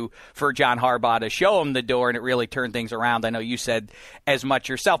John Harbaugh to show him the door, and it really turned things around. I know you said as much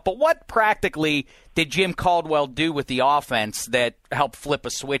yourself. But what practically did Jim Caldwell do with the offense that helped flip a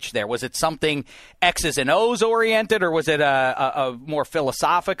switch there? Was it something X's and O's oriented, or was it a more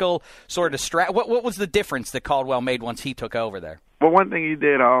philosophical sort of What was the difference that Caldwell made once he took over there? Well, one thing he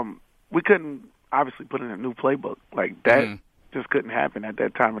did, we couldn't obviously put in a new playbook. Like that just couldn't happen at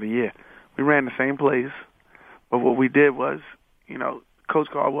that time of the year. We ran the same plays, but what we did was, Coach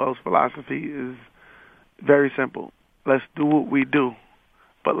Caldwell's philosophy is very simple. Let's do what we do,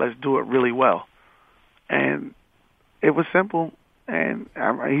 but let's do it really well. And it was simple, and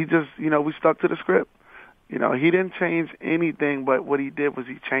he just, we stuck to the script. He didn't change anything, but what he did was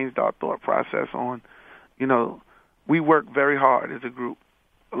he changed our thought process on, we work very hard as a group.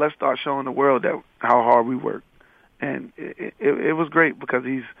 Let's start showing the world how hard we work. And it was great because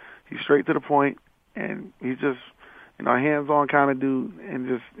he's straight to the point, and he's just, hands-on kind of dude, and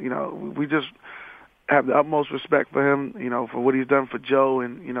just, we just have the utmost respect for him, for what he's done for Joe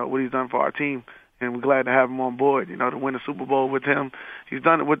and, what he's done for our team. And we're glad to have him on board, to win a Super Bowl with him. He's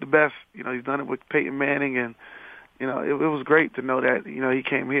done it with the best. He's done it with Peyton Manning, and, it was great to know that, he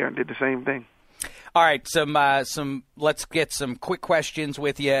came here and did the same thing. All right, let's get some quick questions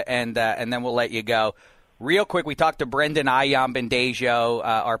with you, and then we'll let you go. Real quick, we talked to Brendan Ayambandejo,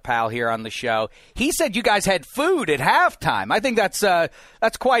 our pal here on the show. He said you guys had food at halftime. I think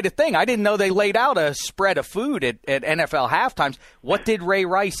that's quite a thing. I didn't know they laid out a spread of food at NFL halftimes. What did Ray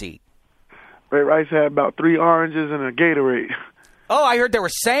Rice eat? Ray Rice had about 3 oranges and a Gatorade. Oh, I heard there were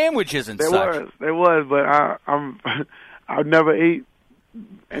sandwiches and such. There was, but I never ate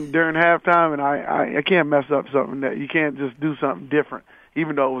and during halftime, and I can't mess up something that you can't just do something different,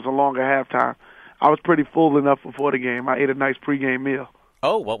 even though it was a longer halftime. I was pretty full enough before the game. I ate a nice pregame meal.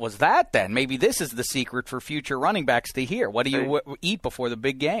 Oh, what was that then? Maybe this is the secret for future running backs to hear. What do you eat before the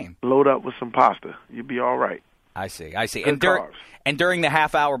big game? Load up with some pasta. You'll be all right. I see. Good carbs. And during the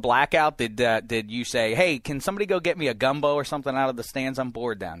half-hour blackout, did you say, hey, can somebody go get me a gumbo or something out of the stands? I'm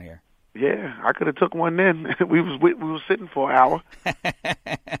bored down here. Yeah, I could have took one then. we was sitting for an hour.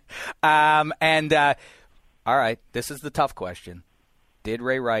 All right, this is the tough question. Did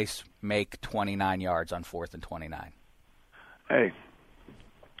Ray Rice make 29 yards on 4th and 29? Hey,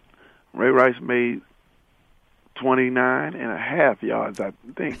 Ray Rice made 29 and a half yards, I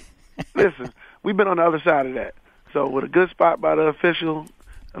think. Listen, we've been on the other side of that. So with a good spot by the official,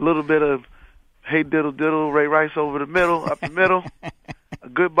 a little bit of hey diddle diddle, Ray Rice over the middle, up the middle, a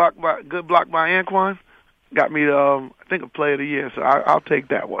good block by Anquan, got me I think a play of the year. So I'll take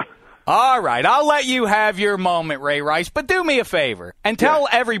that one. All right, I'll let you have your moment, Ray Rice, but do me a favor and tell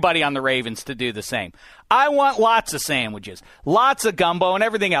everybody on the Ravens to do the same. I want lots of sandwiches, lots of gumbo, and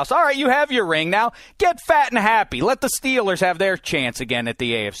everything else. All right, you have your ring now. Get fat and happy. Let the Steelers have their chance again at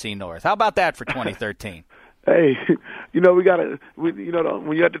the AFC North. How about that for 2013? Hey, when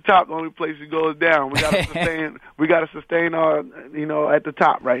you're at the top, the only place you go is down. We got to sustain our, at the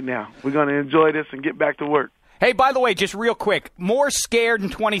top right now. We're going to enjoy this and get back to work. Hey, by the way, just real quick, more scared in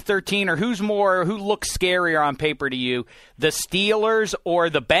 2013, or who looks scarier on paper to you, the Steelers or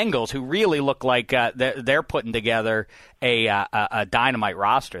the Bengals, who really look like they're putting together a dynamite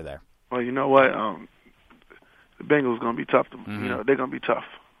roster there? Well, you know what? The Bengals going to be tough. They're going to be tough.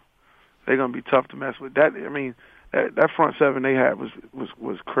 They're going to be tough to mess with. That that front seven they had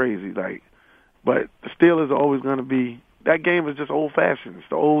was crazy. But the Steelers are always going to be. That game is just old-fashioned. It's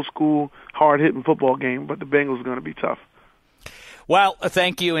the old-school, hard-hitting football game, but the Bengals are going to be tough. Well,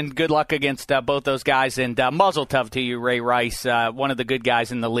 thank you, and good luck against both those guys. And muzzle tough to you, Ray Rice, one of the good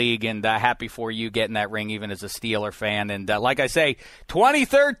guys in the league, and happy for you getting that ring even as a Steeler fan. And like I say,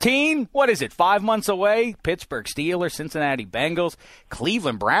 2013, what is it, 5 months away? Pittsburgh Steelers, Cincinnati Bengals,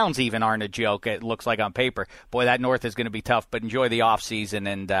 Cleveland Browns even aren't a joke, it looks like on paper. Boy, that North is going to be tough, but enjoy the offseason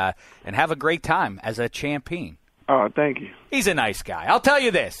and have a great time as a champion. Oh, thank you. He's a nice guy. I'll tell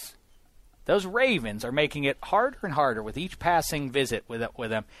you this. Those Ravens are making it harder and harder with each passing visit with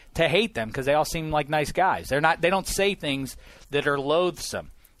them to hate them because they all seem like nice guys. They don't say things that are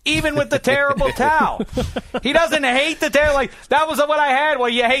loathsome. Even with the terrible towel. He doesn't hate the towel. Like, that was what I had. Well,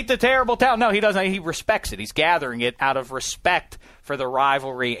 you hate the terrible towel. No, he doesn't. He respects it. He's gathering it out of respect for the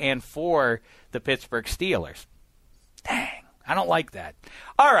rivalry and for the Pittsburgh Steelers. Dang, I don't like that.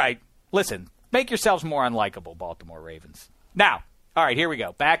 All right, listen, make yourselves more unlikable, Baltimore Ravens. Now, all right, here we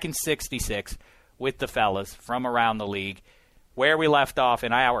go. Back in 66 with the fellas from around the league, where we left off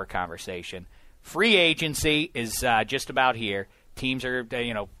in our conversation. Free agency is just about here. Teams are,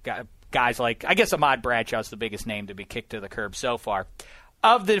 guys like, I guess Ahmad Bradshaw's the biggest name to be kicked to the curb so far.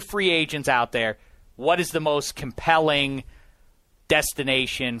 Of the free agents out there, what is the most compelling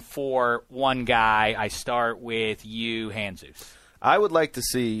destination for one guy? I start with you, Hanzus. I would like to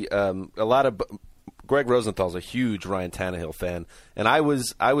see a lot of Greg Rosenthal's a huge Ryan Tannehill fan, and I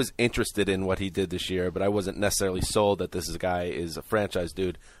was interested in what he did this year, but I wasn't necessarily sold that this guy is a franchise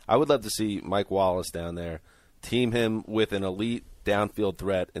dude. I would love to see Mike Wallace down there, team him with an elite downfield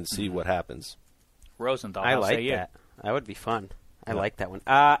threat, and see what happens. Rosenthal, I like that. That would be fun. I like that one.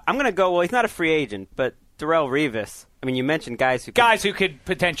 I'm going to go, well, he's not a free agent, but Darrelle Revis. I mean, you mentioned guys who could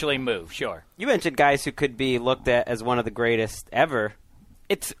potentially move, sure. You mentioned guys who could be looked at as one of the greatest ever.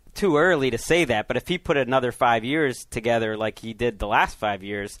 It's too early to say that, but if he put another 5 years together like he did the last 5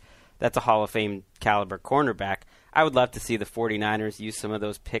 years, that's a Hall of Fame caliber cornerback. I would love to see the 49ers use some of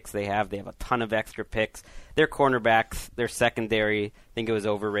those picks they have. They have a ton of extra picks. Their cornerbacks, their secondary, I think it was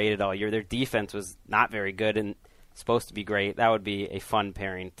overrated all year. Their defense was not very good and supposed to be great. That would be a fun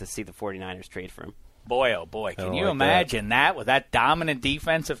pairing to see the 49ers trade for him. Boy, oh boy, can you imagine that with that dominant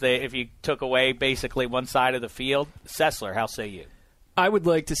defense if you took away basically one side of the field? Sessler, how say you? I would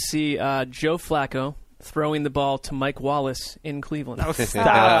like to see Joe Flacco throwing the ball to Mike Wallace in Cleveland. Oh,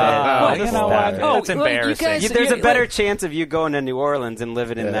 stop it. That's embarrassing. There's a better chance of you going to New Orleans and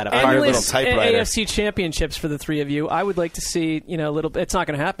living in that apartment. Little typewriter. AFC championships for the three of you. I would like to see, a little bit. It's not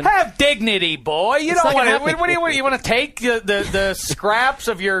going to happen. Have dignity, boy. You don't want to. What do you want to take the scraps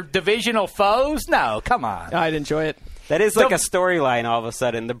of your divisional foes? No, come on. I'd enjoy it. That is like a storyline all of a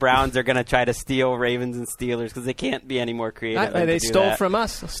sudden. The Browns are going to try to steal Ravens and Steelers because they can't be any more creative. They stole from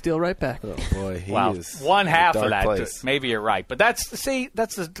us. They'll steal right back. Oh, boy. Well, one half of that. Maybe you're right. But that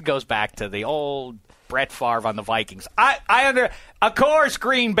goes back to the old Brett Favre on the Vikings. Of course,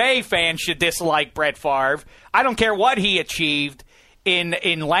 Green Bay fans should dislike Brett Favre. I don't care what he achieved in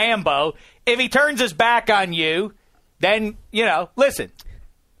Lambeau. If he turns his back on you, then, listen,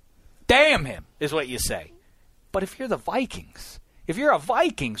 damn him is what you say. But if you're the Vikings, if you're a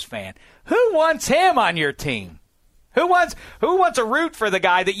Vikings fan, who wants him on your team? Who wants to root for the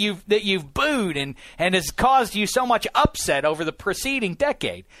guy that you've booed and has caused you so much upset over the preceding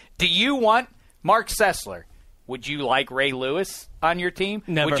decade? Do you want Mark Sessler? Would you like Ray Lewis on your team?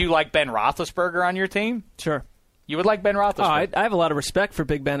 Never. Would you like Ben Roethlisberger on your team? Sure. You would like Ben Roethlisberger? I have a lot of respect for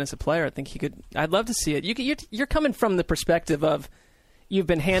Big Ben as a player. I think he could. I'd love to see it. You're coming from the perspective of you've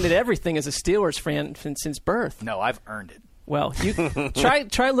been handed everything as a Steelers fan since birth. No, I've earned it. Well, you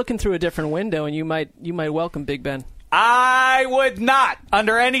try looking through a different window, and you might welcome Big Ben. I would not,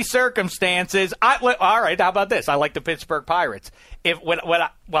 under any circumstances. All right, how about this? I like the Pittsburgh Pirates. That's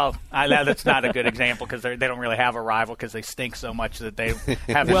not a good example because they don't really have a rival because they stink so much that they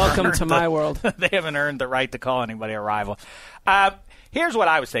haven't. Welcome to my world. They haven't earned the right to call anybody a rival. Here's what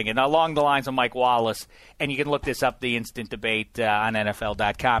I was thinking along the lines of Mike Wallace, and you can look this up, the instant debate on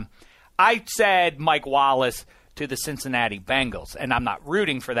NFL.com. I said Mike Wallace to the Cincinnati Bengals, and I'm not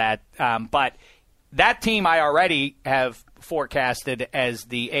rooting for that, but that team I already have forecasted as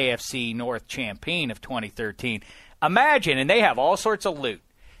the AFC North champion of 2013. Imagine, and they have all sorts of loot.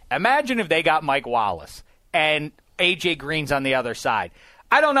 Imagine if they got Mike Wallace and A.J. Green's on the other side.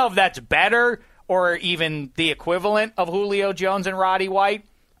 I don't know if that's better or even the equivalent of Julio Jones and Roddy White.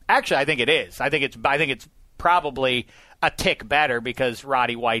 Actually, I think it is. I think it's probably a tick better because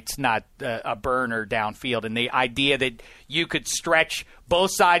Roddy White's not a burner downfield, and the idea that you could stretch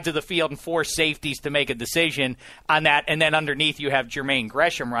both sides of the field and force safeties to make a decision on that, and then underneath you have Jermaine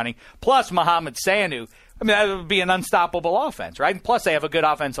Gresham running, plus Mohamed Sanu. I mean, that would be an unstoppable offense, right? And plus they have a good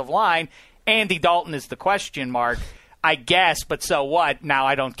offensive line. Andy Dalton is the question mark, I guess, but so what? Now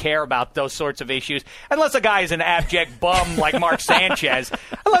I don't care about those sorts of issues unless a guy is an abject bum like Mark Sanchez.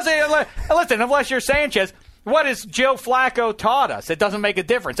 Unless you're Sanchez. What has Joe Flacco taught us? It doesn't make a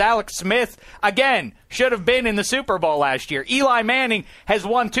difference. Alex Smith, again, should have been in the Super Bowl last year. Eli Manning has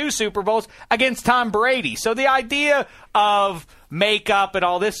won 2 Super Bowls against Tom Brady. So the idea of makeup and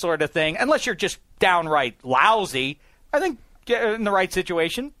all this sort of thing, unless you're just downright lousy, I think in the right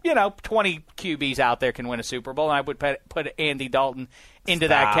situation, 20 QBs out there can win a Super Bowl, and I would put Andy Dalton into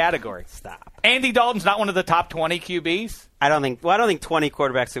that category. Stop. Andy Dalton's not one of the top 20 QBs? I don't think 20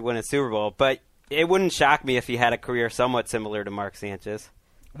 quarterbacks would win a Super Bowl, but it wouldn't shock me if he had a career somewhat similar to Mark Sanchez.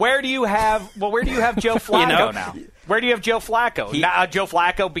 Where do you have Joe Flacco now? Where do you have Joe Flacco? Joe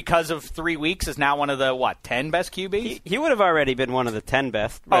Flacco, because of 3 weeks, is now one of the, 10 best QBs? He would have already been one of the 10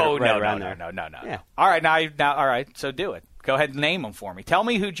 best. No. Yeah. All right, all right, so do it. Go ahead and name them for me. Tell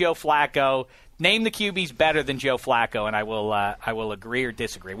me who Joe Flacco, name the QBs better than Joe Flacco, and I will agree or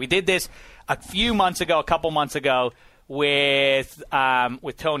disagree. We did this a couple months ago, with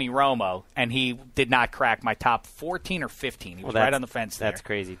Tony Romo, and he did not crack my top 14 or 15. He was right on the fence there. That's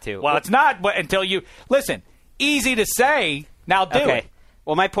crazy, too. Well, it's not until you – listen, easy to say. Now do it.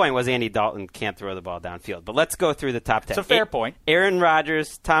 Well, my point was Andy Dalton can't throw the ball downfield. But let's go through the top 10. It's a fair point. Aaron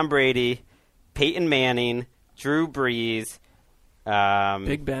Rodgers, Tom Brady, Peyton Manning, Drew Brees.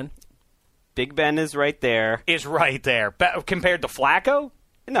 Big Ben. Big Ben is right there. Compared to Flacco?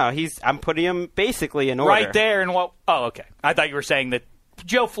 No, I'm putting him basically in order. Right there in what? Oh, okay. I thought you were saying that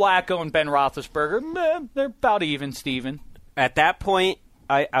Joe Flacco and Ben Roethlisberger, they're about even, Steven. At that point,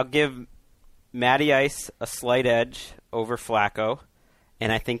 I'll give Matty Ice a slight edge over Flacco,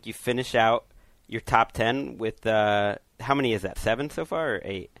 and I think you finish out your top 10 with, how many is that, 7 so far or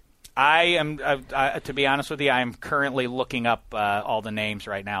 8? I am, to be honest with you, I am currently looking up all the names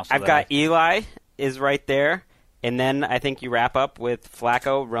right now. I've got Eli is right there. And then I think you wrap up with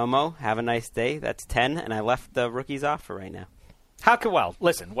Flacco, Romo, have a nice day. That's 10, and I left the rookies off for right now.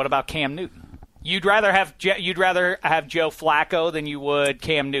 Listen, what about Cam Newton? You'd rather have Joe Flacco than you would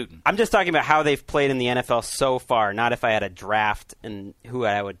Cam Newton. I'm just talking about how they've played in the NFL so far, not if I had a draft and who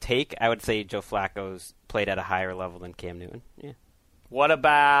I would take. I would say Joe Flacco's played at a higher level than Cam Newton. Yeah. What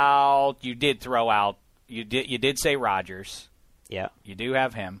about you did say Rodgers. Yeah. You do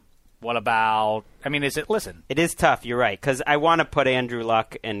have him. What about, listen. It is tough, you're right, because I want to put Andrew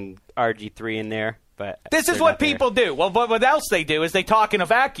Luck and RG3 in there, but this is what people do. Well, but what else they do is they talk in a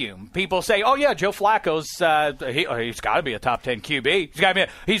vacuum. People say, oh, yeah, Joe Flacco's, he's got to be a top 10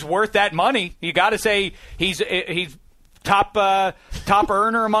 QB. He's worth that money. You got to say he's top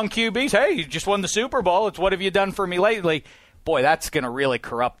earner among QBs. Hey, he just won the Super Bowl. It's what have you done for me lately? Boy, that's going to really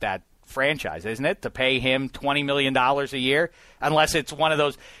corrupt that franchise, isn't it, to pay him $20 million a year, unless it's one of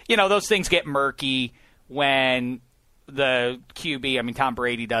those, those things get murky when the QB, Tom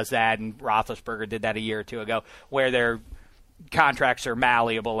Brady does that, and Roethlisberger did that a year or two ago, where they're, contracts are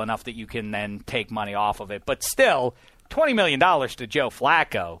malleable enough that you can then take money off of it. But still, $20 million to Joe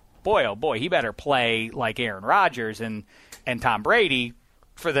Flacco, boy, oh boy, he better play like Aaron Rodgers and Tom Brady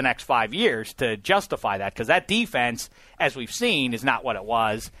for the next 5 years to justify that, because that defense, as we've seen, is not what it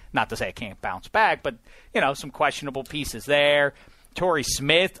was. Not to say it can't bounce back, but, some questionable pieces there. Torrey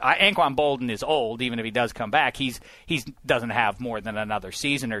Smith, Anquan Bolden is old, even if he does come back. He doesn't have more than another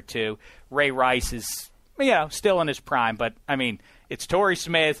season or two. Ray Rice is, still in his prime, but, it's Torrey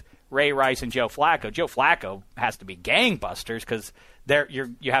Smith, Ray Rice, and Joe Flacco. Joe Flacco has to be gangbusters because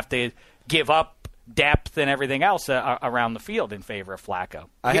you have to give up depth and everything else around the field in favor of Flacco.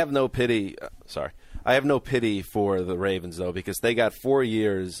 I have no pity. I have no pity for the Ravens, though, because they got 4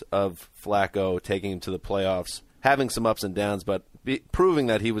 years of Flacco taking him to the playoffs, having some ups and downs, but proving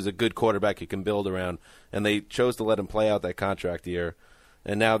that he was a good quarterback you can build around, and they chose to let him play out that contract year.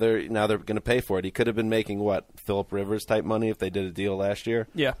 And now they're going to pay for it. He could have been making Phillip Rivers type money if they did a deal last year.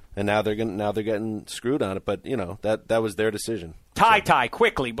 Yeah. And now they're getting screwed on it. But that was their decision. Ty,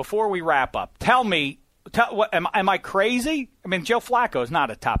 quickly before we wrap up, tell me, am I crazy? Joe Flacco is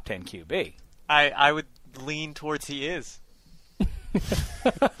not a top 10 QB. I would lean towards he is.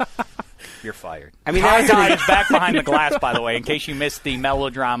 You're fired. Ty is back behind the glass, by the way, in case you missed the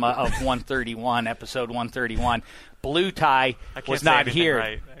melodrama of 131, episode 131. Blue Tie was not here.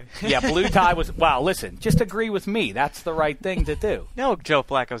 Right. Yeah, Blue Tie was. Well, listen, just agree with me. That's the right thing to do. No, Joe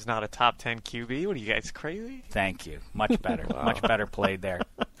Flacco's not a top 10 QB. What are you guys, crazy? Thank you. Much better. Much better played there.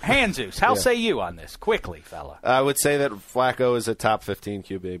 Hanzus, how say you on this? Quickly, fella. I would say that Flacco is a top 15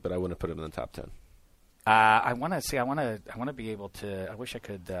 QB, but I wouldn't put him in the top 10. I want to be able to. I wish I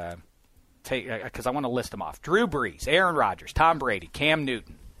could take because I want to list them off. Drew Brees, Aaron Rodgers, Tom Brady, Cam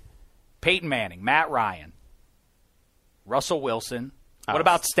Newton, Peyton Manning, Matt Ryan, Russell Wilson. What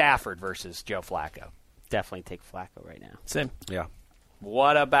about Stafford versus Joe Flacco? Definitely take Flacco right now. Same. Yeah.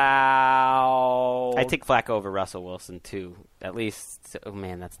 What about... I take Flacco over Russell Wilson, too. At least... Oh,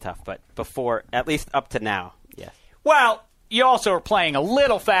 man, that's tough. But before... At least up to now, yes. Well, you also are playing a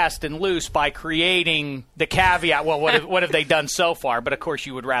little fast and loose by creating the caveat. Well, what have they done so far? But, of course,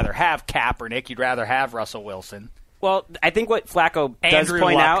 you would rather have Kaepernick. You'd rather have Russell Wilson. Well, I think what Flacco does Andrew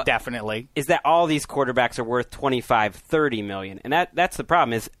point Luck, out definitely, is that all these quarterbacks are worth $25-30 million, and that's the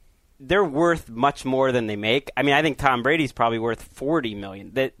problem. Is they're worth much more than they make. I think Tom Brady's probably worth $40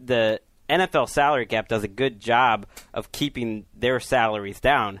 million. The NFL salary cap does a good job of keeping their salaries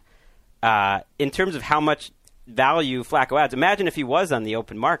down. In terms of how much value Flacco adds, imagine if he was on the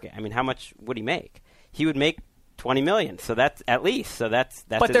open market. How much would he make? He would make $20 million, so that's at least. So that's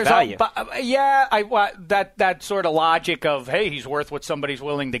his value. That sort of logic of, hey, he's worth what somebody's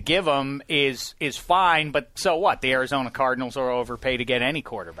willing to give him is fine. But so what? The Arizona Cardinals are overpaid to get any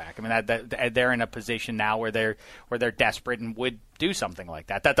quarterback. They're in a position now where they're desperate and would do something like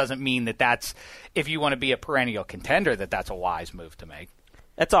that. That doesn't mean that's if you want to be a perennial contender that's a wise move to make.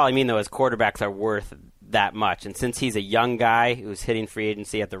 That's all I mean, though, is quarterbacks are worth that much, and since he's a young guy who's hitting free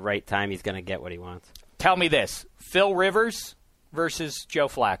agency at the right time, he's going to get what he wants. Tell me this, Phil Rivers versus Joe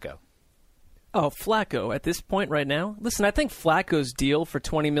Flacco. Oh, Flacco at this point right now? Listen, I think Flacco's deal for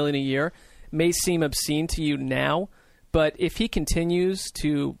 $20 million a year may seem obscene to you now, but if he continues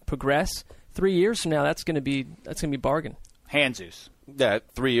to progress, 3 years from now, that's going to be bargain. Hanzus. Yeah,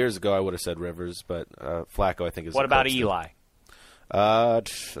 3 years ago I would have said Rivers, but Flacco I think is. What about Eli?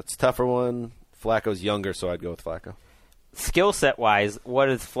 That's a tougher one. Flacco's younger, so I'd go with Flacco. Skill set wise, what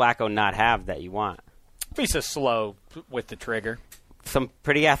does Flacco not have that you want? He's so slow with the trigger. Some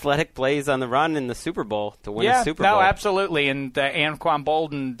pretty athletic plays on the run in the Super Bowl to win a Super Bowl. No, absolutely. And Anquan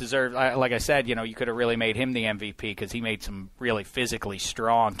Bolden deserved, like I said, you could have really made him the MVP because he made some really physically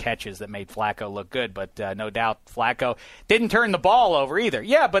strong catches that made Flacco look good. But no doubt Flacco didn't turn the ball over either.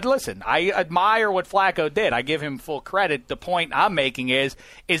 Yeah, but listen, I admire what Flacco did. I give him full credit. The point I'm making is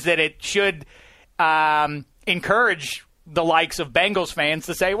that it should encourage the likes of Bengals fans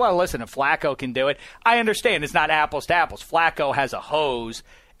to say, well, listen, if Flacco can do it, I understand it's not apples to apples. Flacco has a hose.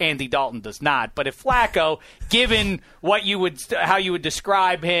 Andy Dalton does not. But if Flacco, given how you would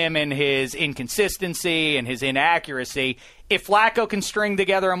describe him and his inconsistency and his inaccuracy, if Flacco can string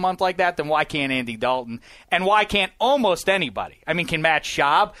together a month like that, then why can't Andy Dalton? And why can't almost anybody? Can Matt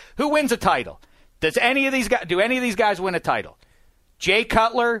Schaub? Who wins a title? Do any of these guys win a title? Jay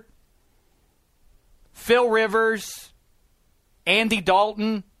Cutler, Phil Rivers, Andy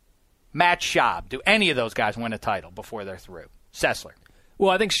Dalton, Matt Schaub. Do any of those guys win a title before they're through? Sessler.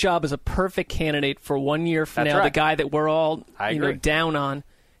 Well, I think Schaub is a perfect candidate for 1 year from now. Right. The guy that we're all down on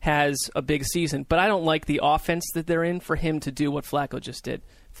has a big season. But I don't like the offense that they're in for him to do what Flacco just did.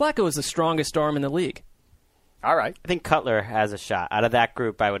 Flacco is the strongest arm in the league. All right. I think Cutler has a shot. Out of that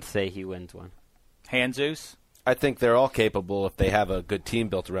group, I would say he wins one. Jesus? I think they're all capable if they have a good team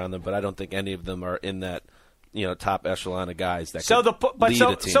built around them, but I don't think any of them are in that top echelon of guys that lead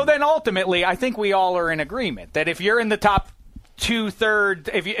a team. So then ultimately, I think we all are in agreement that if you're in the top 2/3,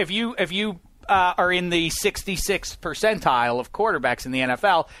 if you are in the 66th percentile of quarterbacks in the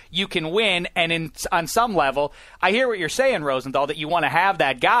NFL, you can win. And on some level, I hear what you're saying, Rosenthal, that you want to have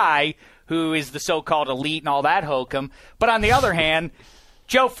that guy who is the so-called elite and all that hokum. But on the other hand,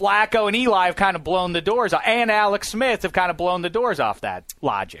 Joe Flacco and Eli have kind of blown the doors off, and Alex Smith have kind of blown the doors off that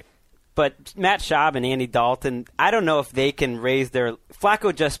logic. But Matt Schaub and Andy Dalton, I don't know if they can raise their –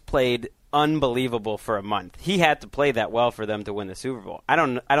 Flacco just played unbelievable for a month. He had to play that well for them to win the Super Bowl. I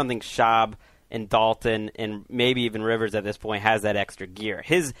don't think Schaub and Dalton and maybe even Rivers at this point has that extra gear.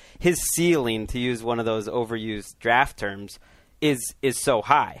 His ceiling, to use one of those overused draft terms, is so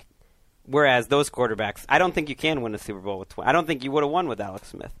high. Whereas those quarterbacks, I don't think you can win a Super Bowl with. I don't think you would have won with Alex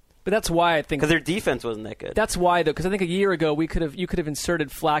Smith. But that's why I think because their defense wasn't that good. That's why, though, because I think a year ago you could have inserted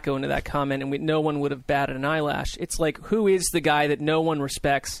Flacco into that comment, and no one would have batted an eyelash. It's like, who is the guy that no one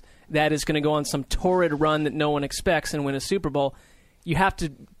respects that is going to go on some torrid run that no one expects and win a Super Bowl? You have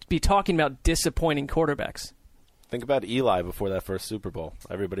to be talking about disappointing quarterbacks. Think about Eli before that first Super Bowl.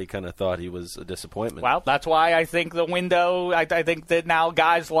 Everybody kind of thought he was a disappointment. Well, that's why I think the window, I think that now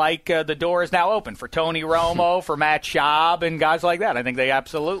guys like the door is now open for Tony Romo, for Matt Schaub, and guys like that. I think they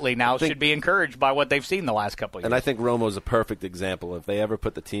absolutely now should be encouraged by what they've seen the last couple of years. And I think Romo's a perfect example. If they ever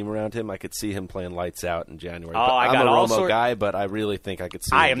put the team around him, I could see him playing lights out in January. I'm a Romo guy, but I really think I could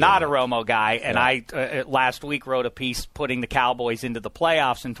see him. I am not a Romo guy, and I last week wrote a piece putting the Cowboys into the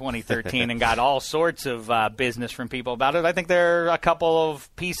playoffs in 2013 and got all sorts of business from people about it. I think they're a couple of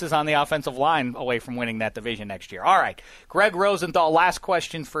pieces on the offensive line away from winning that division next year. All right, Greg Rosenthal, last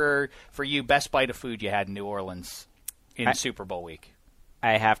question for you. Best bite of food you had in New Orleans in Super Bowl week?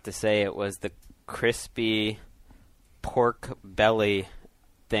 I have to say it was the crispy pork belly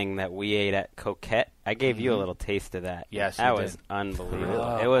thing that we ate at Coquette. I gave you a little taste of that. Yes, that was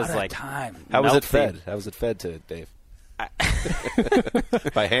unbelievable. It was like time. How was it fed? How was it fed to Dave?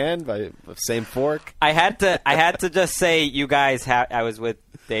 By hand, by same fork. I had to just say, you guys. I was with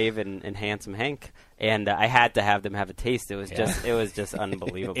Dave and Handsome Hank, and I had to have them have a taste. It was just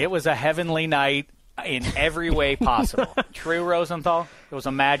unbelievable. It was a heavenly night in every way possible. True, Rosenthal. It was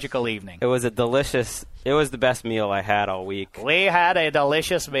a magical evening. It was It was the best meal I had all week. We had a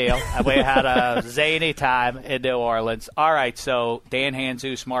delicious meal, and we had a zany time in New Orleans. All right, so Dan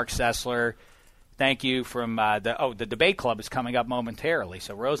Hanzus, Mark Sessler. Thank you from the debate club is coming up momentarily.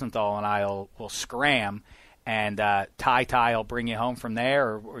 So Rosenthal and I will scram, and Ty will bring you home from there,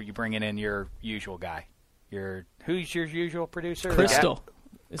 or are you bringing in your usual guy? Who's your usual producer? Crystal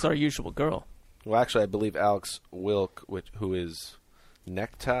is our usual girl. Well, actually, I believe Alex Wilk, who is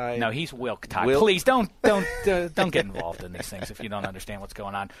Necktie. No, he's Wilk Ty. Please don't get involved in these things if you don't understand what's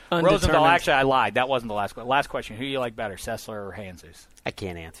going on. Rosenthal, actually, I lied. That wasn't the last question. Last question: who do you like better, Sessler or Hanzus? I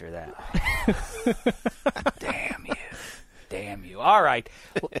can't answer that. Damn you! All right.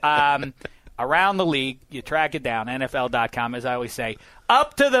 Around the league, you track it down. NFL.com, as I always say,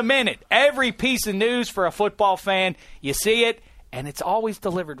 up to the minute. Every piece of news for a football fan, you see it, and it's always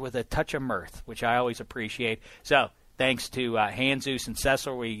delivered with a touch of mirth, which I always appreciate. So. Thanks to Hanzus and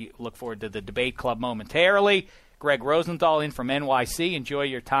Sessler. We look forward to the debate club momentarily. Greg Rosenthal in from NYC. Enjoy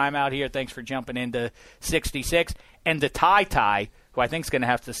your time out here. Thanks for jumping into 66. And the Ty, who I think is going to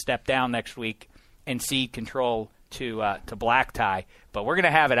have to step down next week and cede control to Black Tie. But we're going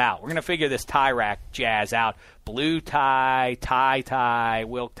to have it out. We're going to figure this tie rack jazz out. Blue tie, tie,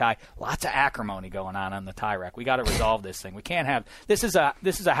 Wilk tie. Lots of acrimony going on the tie rack. We got to resolve this thing. We can't have this is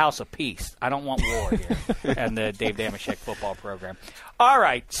a house of peace. I don't want war here and the Dave Dameshek football program. All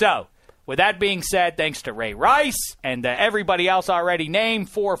right, so with that being said, thanks to Ray Rice and everybody else already named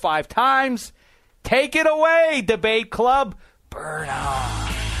 4 or 5 times, take it away, Debate Club. Burn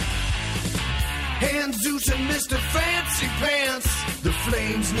on. Hanzus and Mr. Fancy Pants. The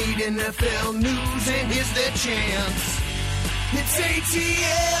Flames need NFL news, and here's their chance. It's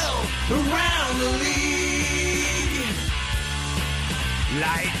ATL around the league.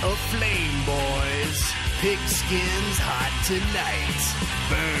 Light a flame, boys. Pigskins hot tonight.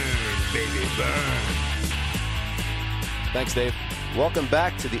 Burn, baby, burn. Thanks, Dave. Welcome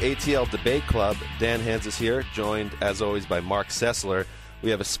back to the ATL Debate Club. Dan Hanzus here, joined, as always, by Mark Sessler. We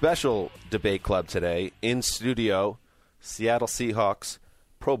have a special debate club today. In studio, Seattle Seahawks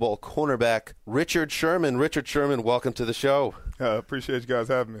Pro Bowl cornerback Richard Sherman. Richard Sherman, welcome to the show. Appreciate you guys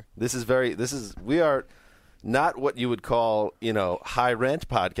having me. We are not what you would call, high rent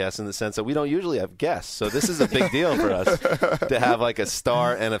podcast in the sense that we don't usually have guests. So this is a big deal for us to have like a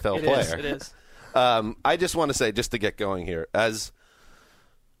star NFL player. It is. I just want to say, just to get going here, as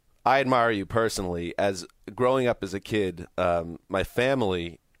I admire you personally, as growing up as a kid, my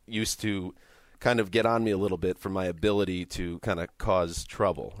family used to kind of get on me a little bit for my ability to kind of cause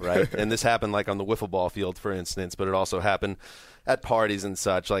trouble, right? And this happened like on the wiffle ball field, for instance, but it also happened at parties and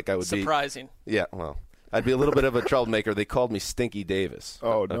such. Like I would surprising. Yeah, well, I'd be a little bit of a troublemaker. They called me Stinky Davis.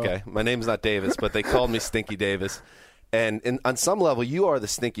 Oh, no. Okay, my name's not Davis, but they called me Stinky Davis. And on some level, you are the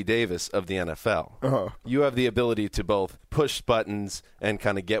Stinky Davis of the NFL. Uh-huh. You have the ability to both push buttons and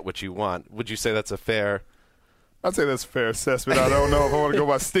kind of get what you want. Would you say that's a fair? I'd say that's a fair assessment. I don't know if I want to go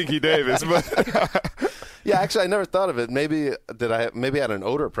by Stinky Davis, but yeah, actually, I never thought of it. Maybe I had an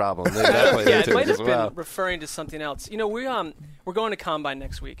odor problem. Maybe it might have been referring to something else. We're going to Combine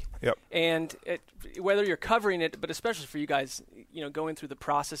next week. Yep. And whether you're covering it, but especially for you guys, going through the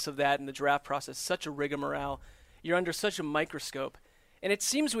process of that and the draft process, such a rigmarole. You're under such a microscope. And it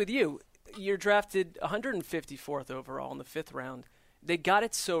seems with you're drafted 154th overall in the 5th round. They got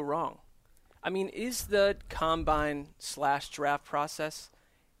it so wrong. I mean, is the Combine/draft process,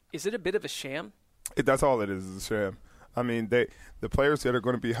 is it a bit of a sham? That's all it is a sham. I mean, the players that are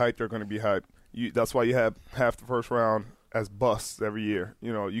going to be hyped are going to be hyped. That's why you have half the first round as busts every year.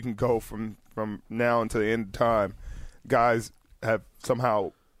 You can go from now until the end of time. Guys have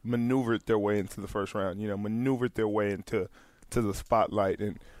somehow maneuvered their way into the first round, maneuvered their way into the spotlight.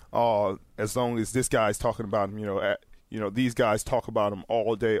 And as long as this guy's talking about him, these guys talk about him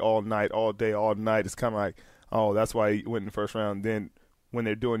all day, all night. It's kind of like, that's why he went in the first round. Then when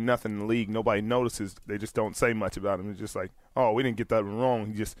they're doing nothing in the league, nobody notices. They just don't say much about him. It's just like, we didn't get that one wrong.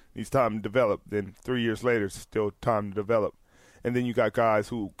 He just needs time to develop. Then 3 years later, it's still time to develop. And then you got guys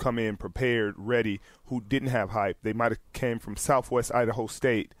who come in prepared, ready, who didn't have hype. They might have came from Southwest Idaho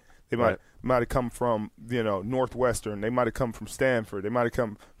State. They might have come from Northwestern. They might have come from Stanford. They might have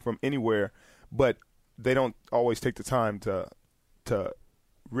come from anywhere, but they don't always take the time to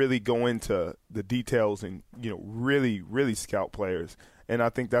really go into the details and really really scout players. And I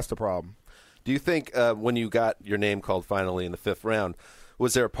think that's the problem. Do you think when you got your name called finally in the 5th round,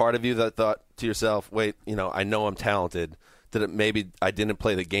 was there a part of you that thought to yourself, wait, I know I'm talented, that maybe I didn't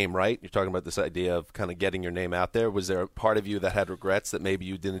play the game right? You're talking about this idea of kind of getting your name out there. Was there a part of you that had regrets that maybe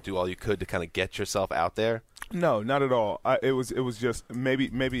you didn't do all you could to kind of get yourself out there? No, not at all. It was just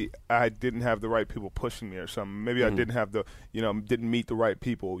maybe I didn't have the right people pushing me or something. Maybe I didn't have didn't meet the right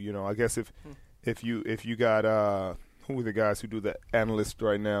people. I guess if you got who are the guys who do the analyst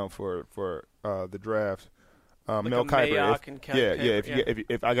right now for the draft? Like Mel Kiper.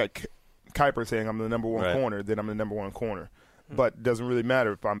 If I got Kiper saying I'm the number one corner, then I'm the number one corner. But it doesn't really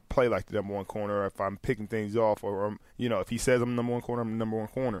matter if I play like the number one corner or if I'm picking things off or if he says I'm the number one corner, I'm the number one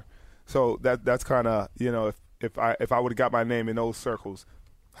corner. So that's kind of if I would have got my name in those circles,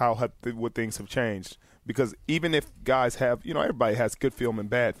 would things have changed? Because even if guys have everybody has good film and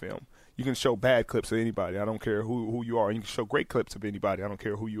bad film. You can show bad clips of anybody. I don't care who you are. You can show great clips of anybody. I don't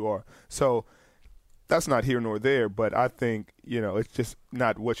care who you are. So that's not here nor there. But I think it's just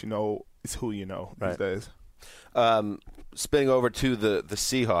not what you know. It's who you know these days. Spinning over to the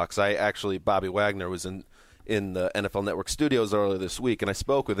Seahawks, Bobby Wagner was in the NFL Network studios earlier this week, and I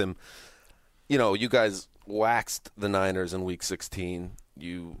spoke with him. You guys waxed the Niners in Week 16.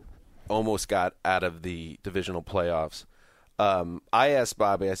 You almost got out of the divisional playoffs. I asked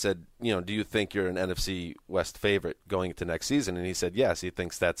Bobby, I said, do you think you're an NFC West favorite going into next season? And he said, yes, he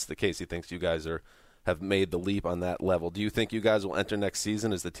thinks that's the case. He thinks you guys have made the leap on that level. Do you think you guys will enter next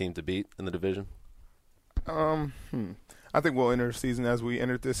season as the team to beat in the division? I think we'll enter the season as we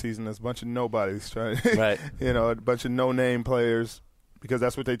entered this season as a bunch of nobodies trying, right? A bunch of no-name players, because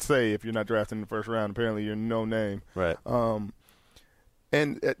that's what they'd say if you're not drafted in the first round. Apparently, you're no name, right?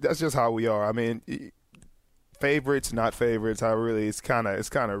 And that's just how we are. I mean, favorites, not favorites. It's kind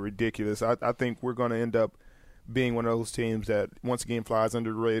of ridiculous. I think we're going to end up being one of those teams that once again flies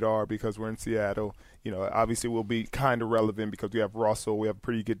under the radar because we're in Seattle. Obviously we'll be kind of relevant because we have Russell, we have a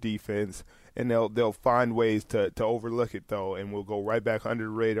pretty good defense, and they'll find ways to overlook it though, and we'll go right back under the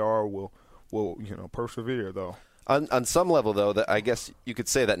radar. We'll persevere though. On some level though, that I guess you could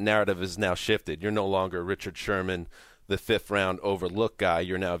say that narrative is now shifted. You're no longer Richard Sherman, the 5th round overlooked guy.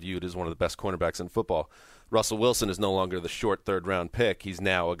 You're now viewed as one of the best cornerbacks in football. Russell Wilson is no longer the short 3rd round pick. He's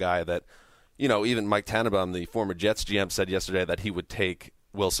now a guy that, even Mike Tannenbaum, the former Jets GM, said yesterday that he would take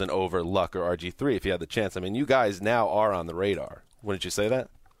Wilson over Luck or RG3 if he had the chance. I mean, you guys now are on the radar. Wouldn't you say that?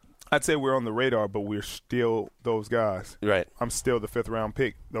 I'd say we're on the radar, but we're still those guys. Right. I'm still the 5th-round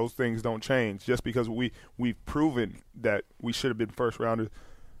pick. Those things don't change. Just because we've proven that we should have been first-rounders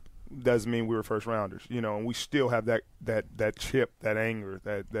doesn't mean we were first-rounders. And we still have that chip, that anger,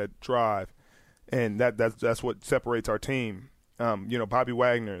 that drive, and that's what separates our team. Bobby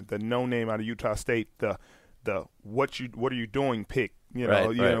Wagner, the no name out of Utah State, the what are you doing pick.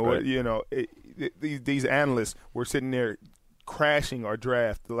 These analysts were sitting there crashing our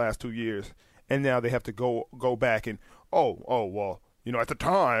draft the last 2 years, and now they have to go back and at the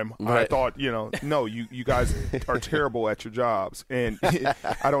time I thought no, you guys are terrible at your jobs, and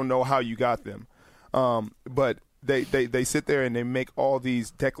I don't know how you got them, but they sit there and they make all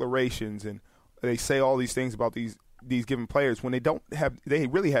these declarations and they say all these things about these given players when they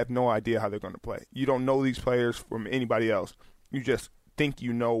really have no idea how they're going to play. You don't know these players from anybody else. You just think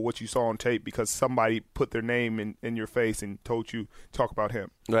you know what you saw on tape because somebody put their name in your face and told you talk about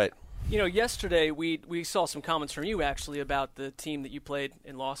him. Right. Yesterday we saw some comments from you actually about the team that you played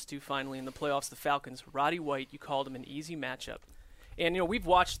and lost to finally in the playoffs, the Falcons. Roddy White, you called him an easy matchup. And, we've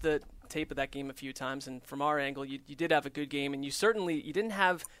watched the tape of that game a few times, and from our angle, you did have a good game, and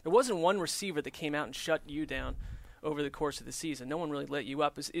there wasn't one receiver that came out and shut you down over the course of the season. No one really let you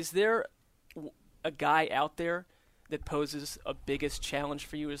up. Is there a guy out there that poses a biggest challenge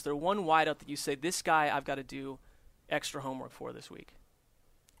for you? Is there one wideout that you say, this guy I've got to do extra homework for this week?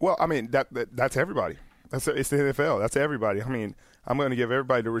 Well, I mean, that's everybody. It's the NFL. That's everybody. I mean, I'm going to give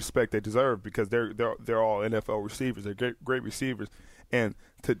everybody the respect they deserve because they're all NFL receivers. They're great receivers. And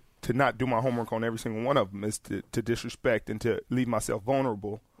to not do my homework on every single one of them is to disrespect and to leave myself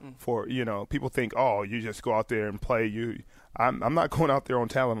vulnerable for, people think, oh, you just go out there and play. I'm not going out there on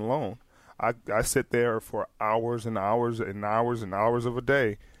talent alone. I sit there for hours and hours and hours and hours of a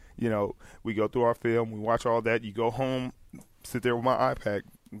day. We go through our film, we watch all that. You go home, sit there with my iPad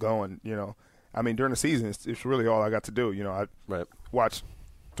going, I mean, during the season, it's really all I got to do. I watch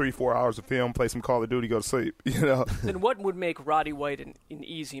 3-4 hours of film, play some Call of Duty, go to sleep. Then what would make Roddy White an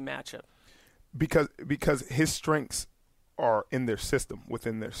easy matchup? Because his strengths are in their system,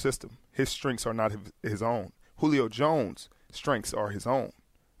 within their system. His strengths are not his own. Julio Jones' strengths are his own.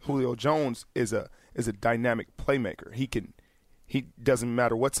 Julio Jones is a dynamic playmaker. He doesn't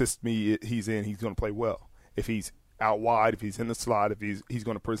matter what system he's in, he's going to play well. If he's out wide, if he's in the slot, if he's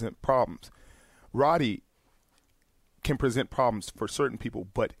going to present problems. Roddy can present problems for certain people,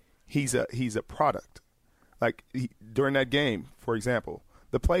 but he's a product. Like during that game, for example,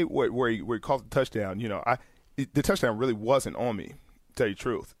 the play where he called the touchdown, the touchdown really wasn't on me, to tell you the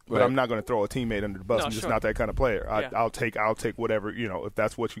truth. But I'm not going to throw a teammate under the bus. I'm just not that kind of player. I'll take whatever, if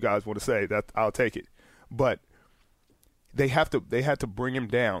that's what you guys want to say, that I'll take it. But they had to bring him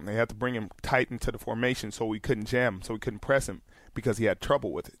down. They had to bring him tight into the formation so we couldn't jam him, so we couldn't press him because he had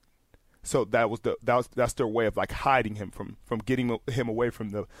trouble with it. So that's their way of like hiding him from getting him away from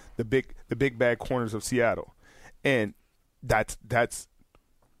the big bad corners of Seattle, and that's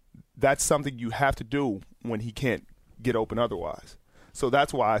something you have to do when he can't get open otherwise. So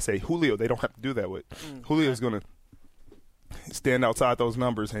that's why I say Julio, they don't have to do that with. Julio's going to stand outside those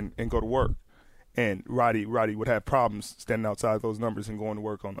numbers and go to work. And Roddy would have problems standing outside those numbers and going to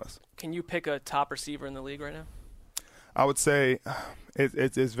work on us. Can you pick a top receiver in the league right now? I would say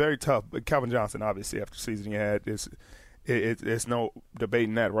it's very tough. But Calvin Johnson, obviously, after the season he had, it's no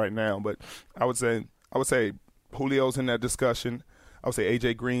debating that right now. But I would say Julio's in that discussion. I would say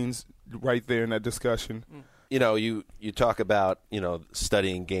A.J. Green's right there in that discussion. You talk about,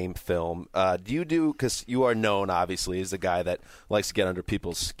 studying game film. Because you are known, obviously, as a guy that likes to get under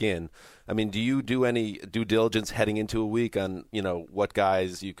people's skin. I mean, do you do any due diligence heading into a week on, what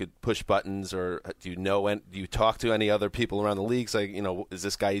guys you could push buttons, or do you talk to any other people around the leagues? Like, is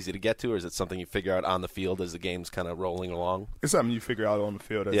this guy easy to get to, or is it something you figure out on the field as the game's kind of rolling along? It's something you figure out on the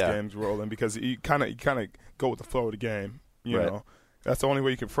field as the game's rolling because you kind of go with the flow of the game. You know, that's the only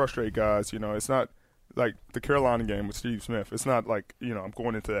way you can frustrate guys. It's not like the Carolina game with Steve Smith. It's not like, I'm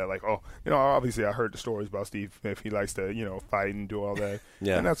going into that like, obviously I heard the stories about Steve Smith. He likes to, fight and do all that.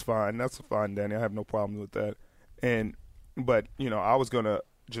 Yeah. And that's fine. That's fine, Danny. I have no problem with that. But, I was going to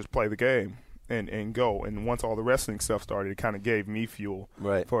just play the game and go. And once all the wrestling stuff started, it kind of gave me fuel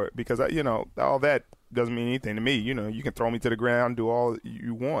for it because, all that doesn't mean anything to me. You can throw me to the ground, do all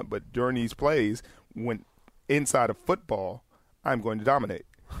you want. But during these plays, when inside of football, I'm going to dominate.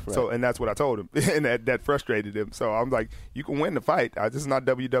 Right. So, and that's what I told him, and that frustrated him. So I'm like, you can win the fight. This is not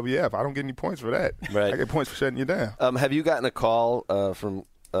WWF. I don't get any points for that. Right. I get points for shutting you down. Have you gotten a call from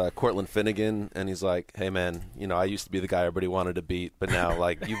Cortland Finnegan, and he's like, "Hey man, I used to be the guy everybody wanted to beat, but now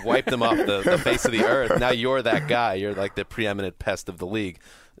like you've wiped them off the face of the earth. Now you're that guy. You're like the preeminent pest of the league."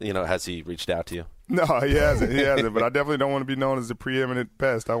 Has he reached out to you? No, he hasn't. But I definitely don't want to be known as the preeminent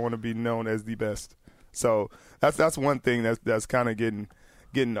pest. I want to be known as the best. So that's one thing that's kind of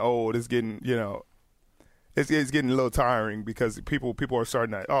getting old. It's getting it's getting a little tiring because people are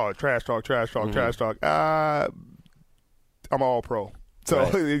starting to trash talk. I'm all pro. So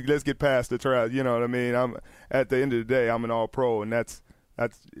right. Let's get past the trash. You know what I mean? I'm at the end of the day, I'm an all pro, and that's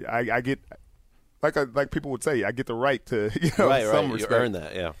I get like people would say, I get the right to some respect. You earn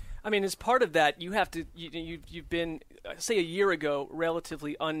that, yeah. I mean, as part of that, you have to you've been, say, a year ago,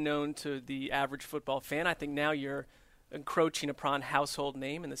 relatively unknown to the average football fan. I think now you're encroaching upon household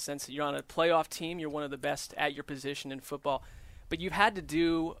name in the sense that you're on a playoff team. You're one of the best at your position in football. But you've had to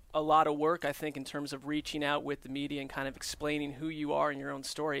do a lot of work, I think, in terms of reaching out with the media and kind of explaining who you are and your own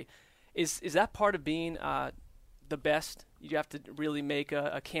story. Is that part of being the best? You have to really make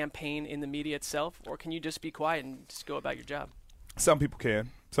a campaign in the media itself, or can you just be quiet and just go about your job? Some people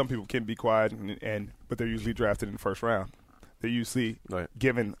can. Some people can be quiet, but they're usually drafted in the first round. They're usually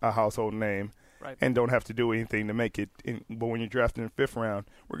given a household name and don't have to do anything to make it. But when you're drafted in the fifth round,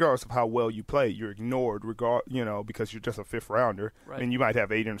 regardless of how well you play, you're ignored. Because you're just a fifth rounder, and you might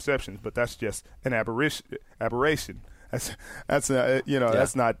have 8 interceptions, but that's just an aberration. That's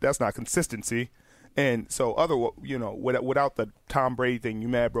not consistency. And so without the Tom Brady thing, you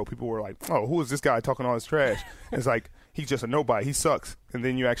mad, bro. People were like, "Oh, who is this guy talking all this trash?" And it's like, he's just a nobody. He sucks. And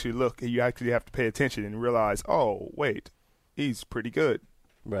then you actually look, and you actually have to pay attention and realize, oh, wait, he's pretty good.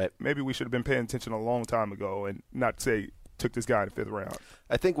 Right. Maybe we should have been paying attention a long time ago and not say took this guy in the fifth round.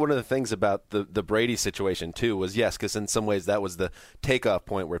 I think one of the things about the Brady situation, too, was, yes, because in some ways that was the takeoff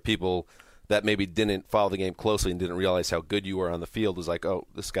point where people that maybe didn't follow the game closely and didn't realize how good you were on the field was like, oh,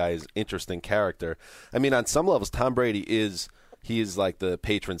 this guy is interesting character. I mean, on some levels, Tom Brady is like the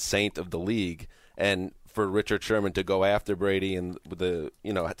patron saint of the league, and for Richard Sherman to go after Brady and to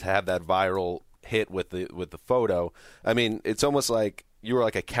have that viral hit with the photo, I mean, it's almost like you were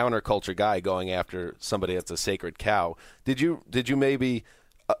like a counterculture guy going after somebody that's a sacred cow. Did you maybe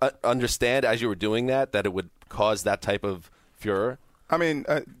understand as you were doing that it would cause that type of furor? I mean,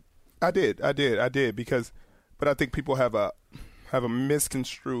 I did but I think people have a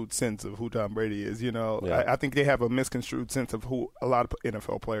misconstrued sense of who Tom Brady is. I think they have a misconstrued sense of who a lot of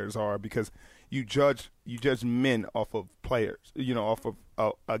NFL players are because you judge men off of players, off of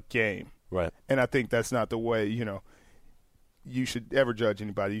a game. Right. And I think that's not the way, you should ever judge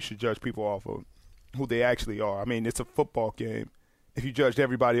anybody. You should judge people off of who they actually are. I mean, it's a football game. If you judged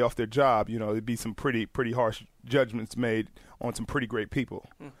everybody off their job, there'd be some pretty harsh judgments made on some pretty great people.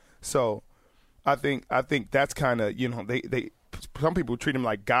 So I think that's kind of, they some people treat him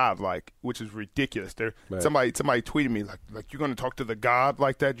like God-like, which is ridiculous. Somebody tweeted me like you're going to talk to the God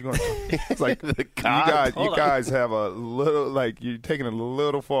like that? You're going to it's like the God? You guys have a little you're taking it a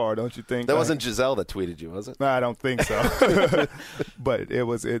little far, don't you think? That wasn't Giselle that tweeted you, was it? No, I don't think so. But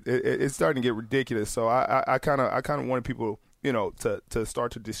it's starting to get ridiculous. So I kind of wanted people, to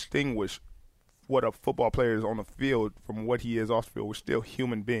start to distinguish what a football player is on the field from what he is off the field. We're still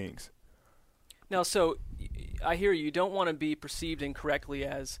human beings. Now, so I hear you don't want to be perceived incorrectly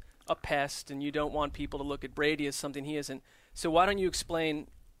as a pest, and you don't want people to look at Brady as something he isn't. So why don't you explain,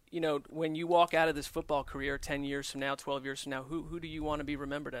 when you walk out of this football career 10 years from now, 12 years from now, who do you want to be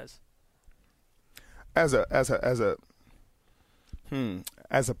remembered as? As a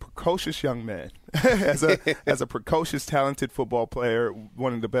precocious young man, as a precocious, talented football player,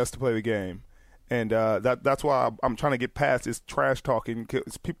 one of the best to play the game. And that's why I'm trying to get past this trash talking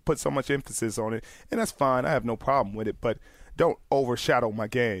because people put so much emphasis on it, and that's fine. I have no problem with it, but don't overshadow my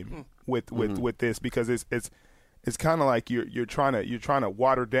game with this because it's kind of like you're trying to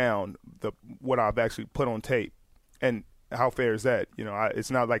water down what I've actually put on tape, and how fair is that?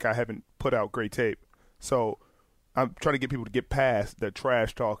 It's not like I haven't put out great tape, so I'm trying to get people to get past the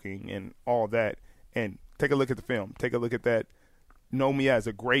trash talking and all that, and take a look at the film, take a look at that. Know me as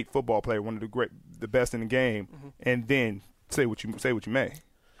a great football player, one of the best in the game, and then say what you may.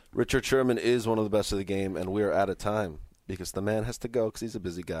 Richard Sherman is one of the best of the game, and we are out of time because the man has to go because he's a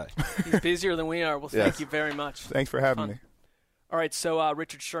busy guy. He's busier than we are. Well, thank you very much. Thanks for having me. All right, so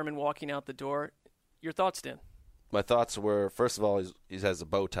Richard Sherman walking out the door. Your thoughts, Dan? My thoughts were, first of all, he has a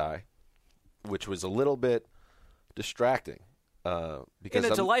bow tie, which was a little bit distracting. Because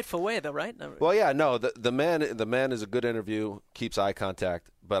in a delightful way, though, right? Well, yeah, no. The man is a good interview, keeps eye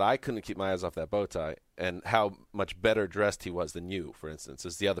contact, but I couldn't keep my eyes off that bow tie and how much better dressed he was than you, for instance,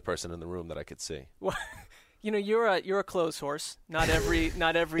 is the other person in the room that I could see. Well, You're a clothes horse. Not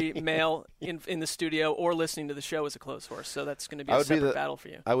every male in the studio or listening to the show is a clothes horse. So that's going to be a separate battle for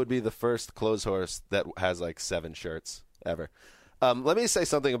you. I would be the first clothes horse that has like 7 shirts ever. Let me say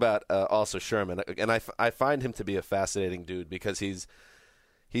something about also Sherman, and I find him to be a fascinating dude because he's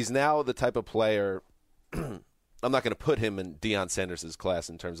now the type of player. I'm not going to put him in Deion Sanders' class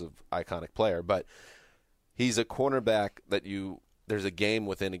in terms of iconic player, but he's a cornerback that there's a game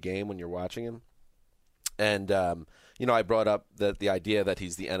within a game when you're watching him. And, I brought up the idea that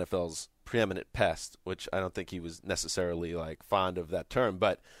he's the NFL's preeminent pest, which I don't think he was necessarily like fond of that term.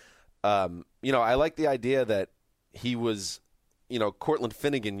 But, I like the idea that he was, Cortland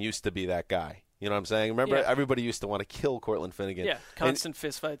Finnegan used to be that guy. You know what I'm saying? Remember, everybody used to want to kill Cortland Finnegan. Yeah, constant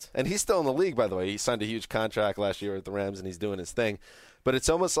fistfights. And he's still in the league, by the way. He signed a huge contract last year with the Rams, and he's doing his thing. But it's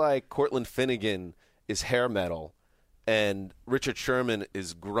almost like Cortland Finnegan is hair metal, and Richard Sherman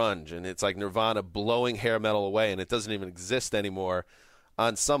is grunge, and it's like Nirvana blowing hair metal away, and it doesn't even exist anymore.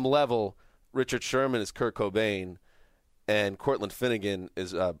 On some level, Richard Sherman is Kurt Cobain, and Cortland Finnegan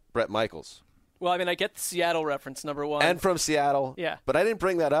is Bret Michaels. Well, I mean, I get the Seattle reference, number one. And from Seattle. Yeah. But I didn't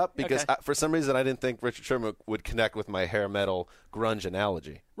bring that up because for some reason I didn't think Richard Sherman would connect with my hair metal grunge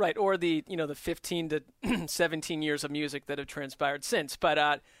analogy. Right, or the 15 to 17 years of music that have transpired since.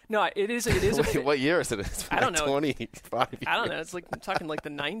 But no, it is a what year is it? I don't know. 25 years. I don't know. It's like I'm talking like the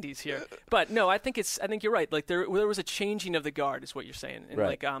 90s here. But no, I think you're right. Like there was a changing of the guard, is what you're saying. And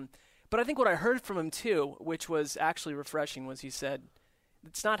right. But I think what I heard from him too, which was actually refreshing, was he said,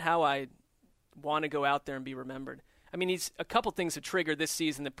 "It's not how I want to go out there and be remembered." I mean, he's a couple things that triggered this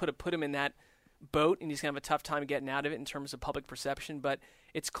season that put him in that boat, and he's going to have a tough time getting out of it in terms of public perception. But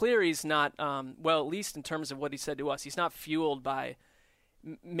it's clear he's not, at least in terms of what he said to us, he's not fueled by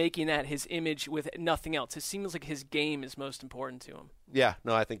making that his image with nothing else. It seems like his game is most important to him. Yeah,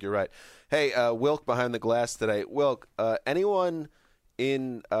 no, I think you're right. Hey, Wilk behind the glass today. Wilk, anyone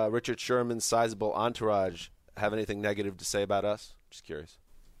in Richard Sherman's sizable entourage have anything negative to say about us? Just curious.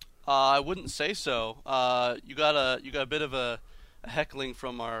 I wouldn't say so. You got a bit of a heckling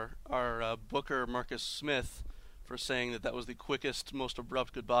from our booker Marcus Smith for saying that was the quickest, most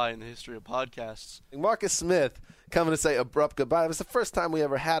abrupt goodbye in the history of podcasts. Marcus Smith coming to say abrupt goodbye. It was the first time we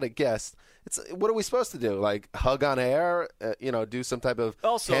ever had a guest. What are we supposed to do? Like hug on air? Do some type of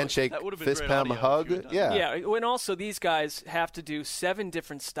handshake, fist pump, hug? Yeah. And also these guys have to do 7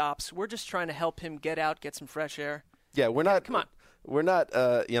 different stops. We're just trying to help him get out, get some fresh air. Yeah, we're not. Come on. We're not,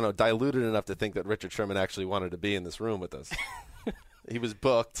 diluted enough to think that Richard Sherman actually wanted to be in this room with us. He was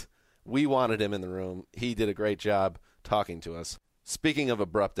booked. We wanted him in the room. He did a great job talking to us. Speaking of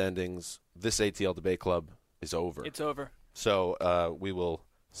abrupt endings, this ATL Debate Club is over. It's over. So we will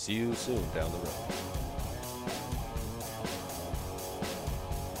see you soon down the road.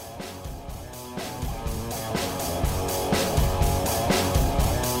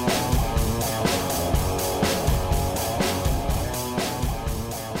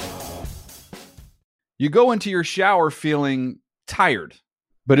 You go into your shower feeling tired,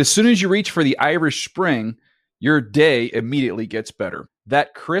 but as soon as you reach for the Irish Spring, your day immediately gets better.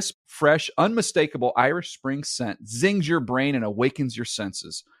 That crisp, fresh, unmistakable Irish Spring scent zings your brain and awakens your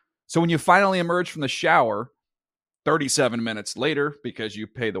senses. So when you finally emerge from the shower, 37 minutes later, because you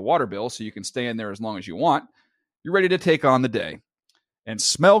pay the water bill so you can stay in there as long as you want, you're ready to take on the day. And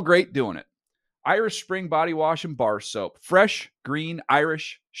smell great doing it. Irish Spring Body Wash and Bar Soap. Fresh, green,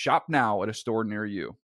 Irish. Shop now at a store near you.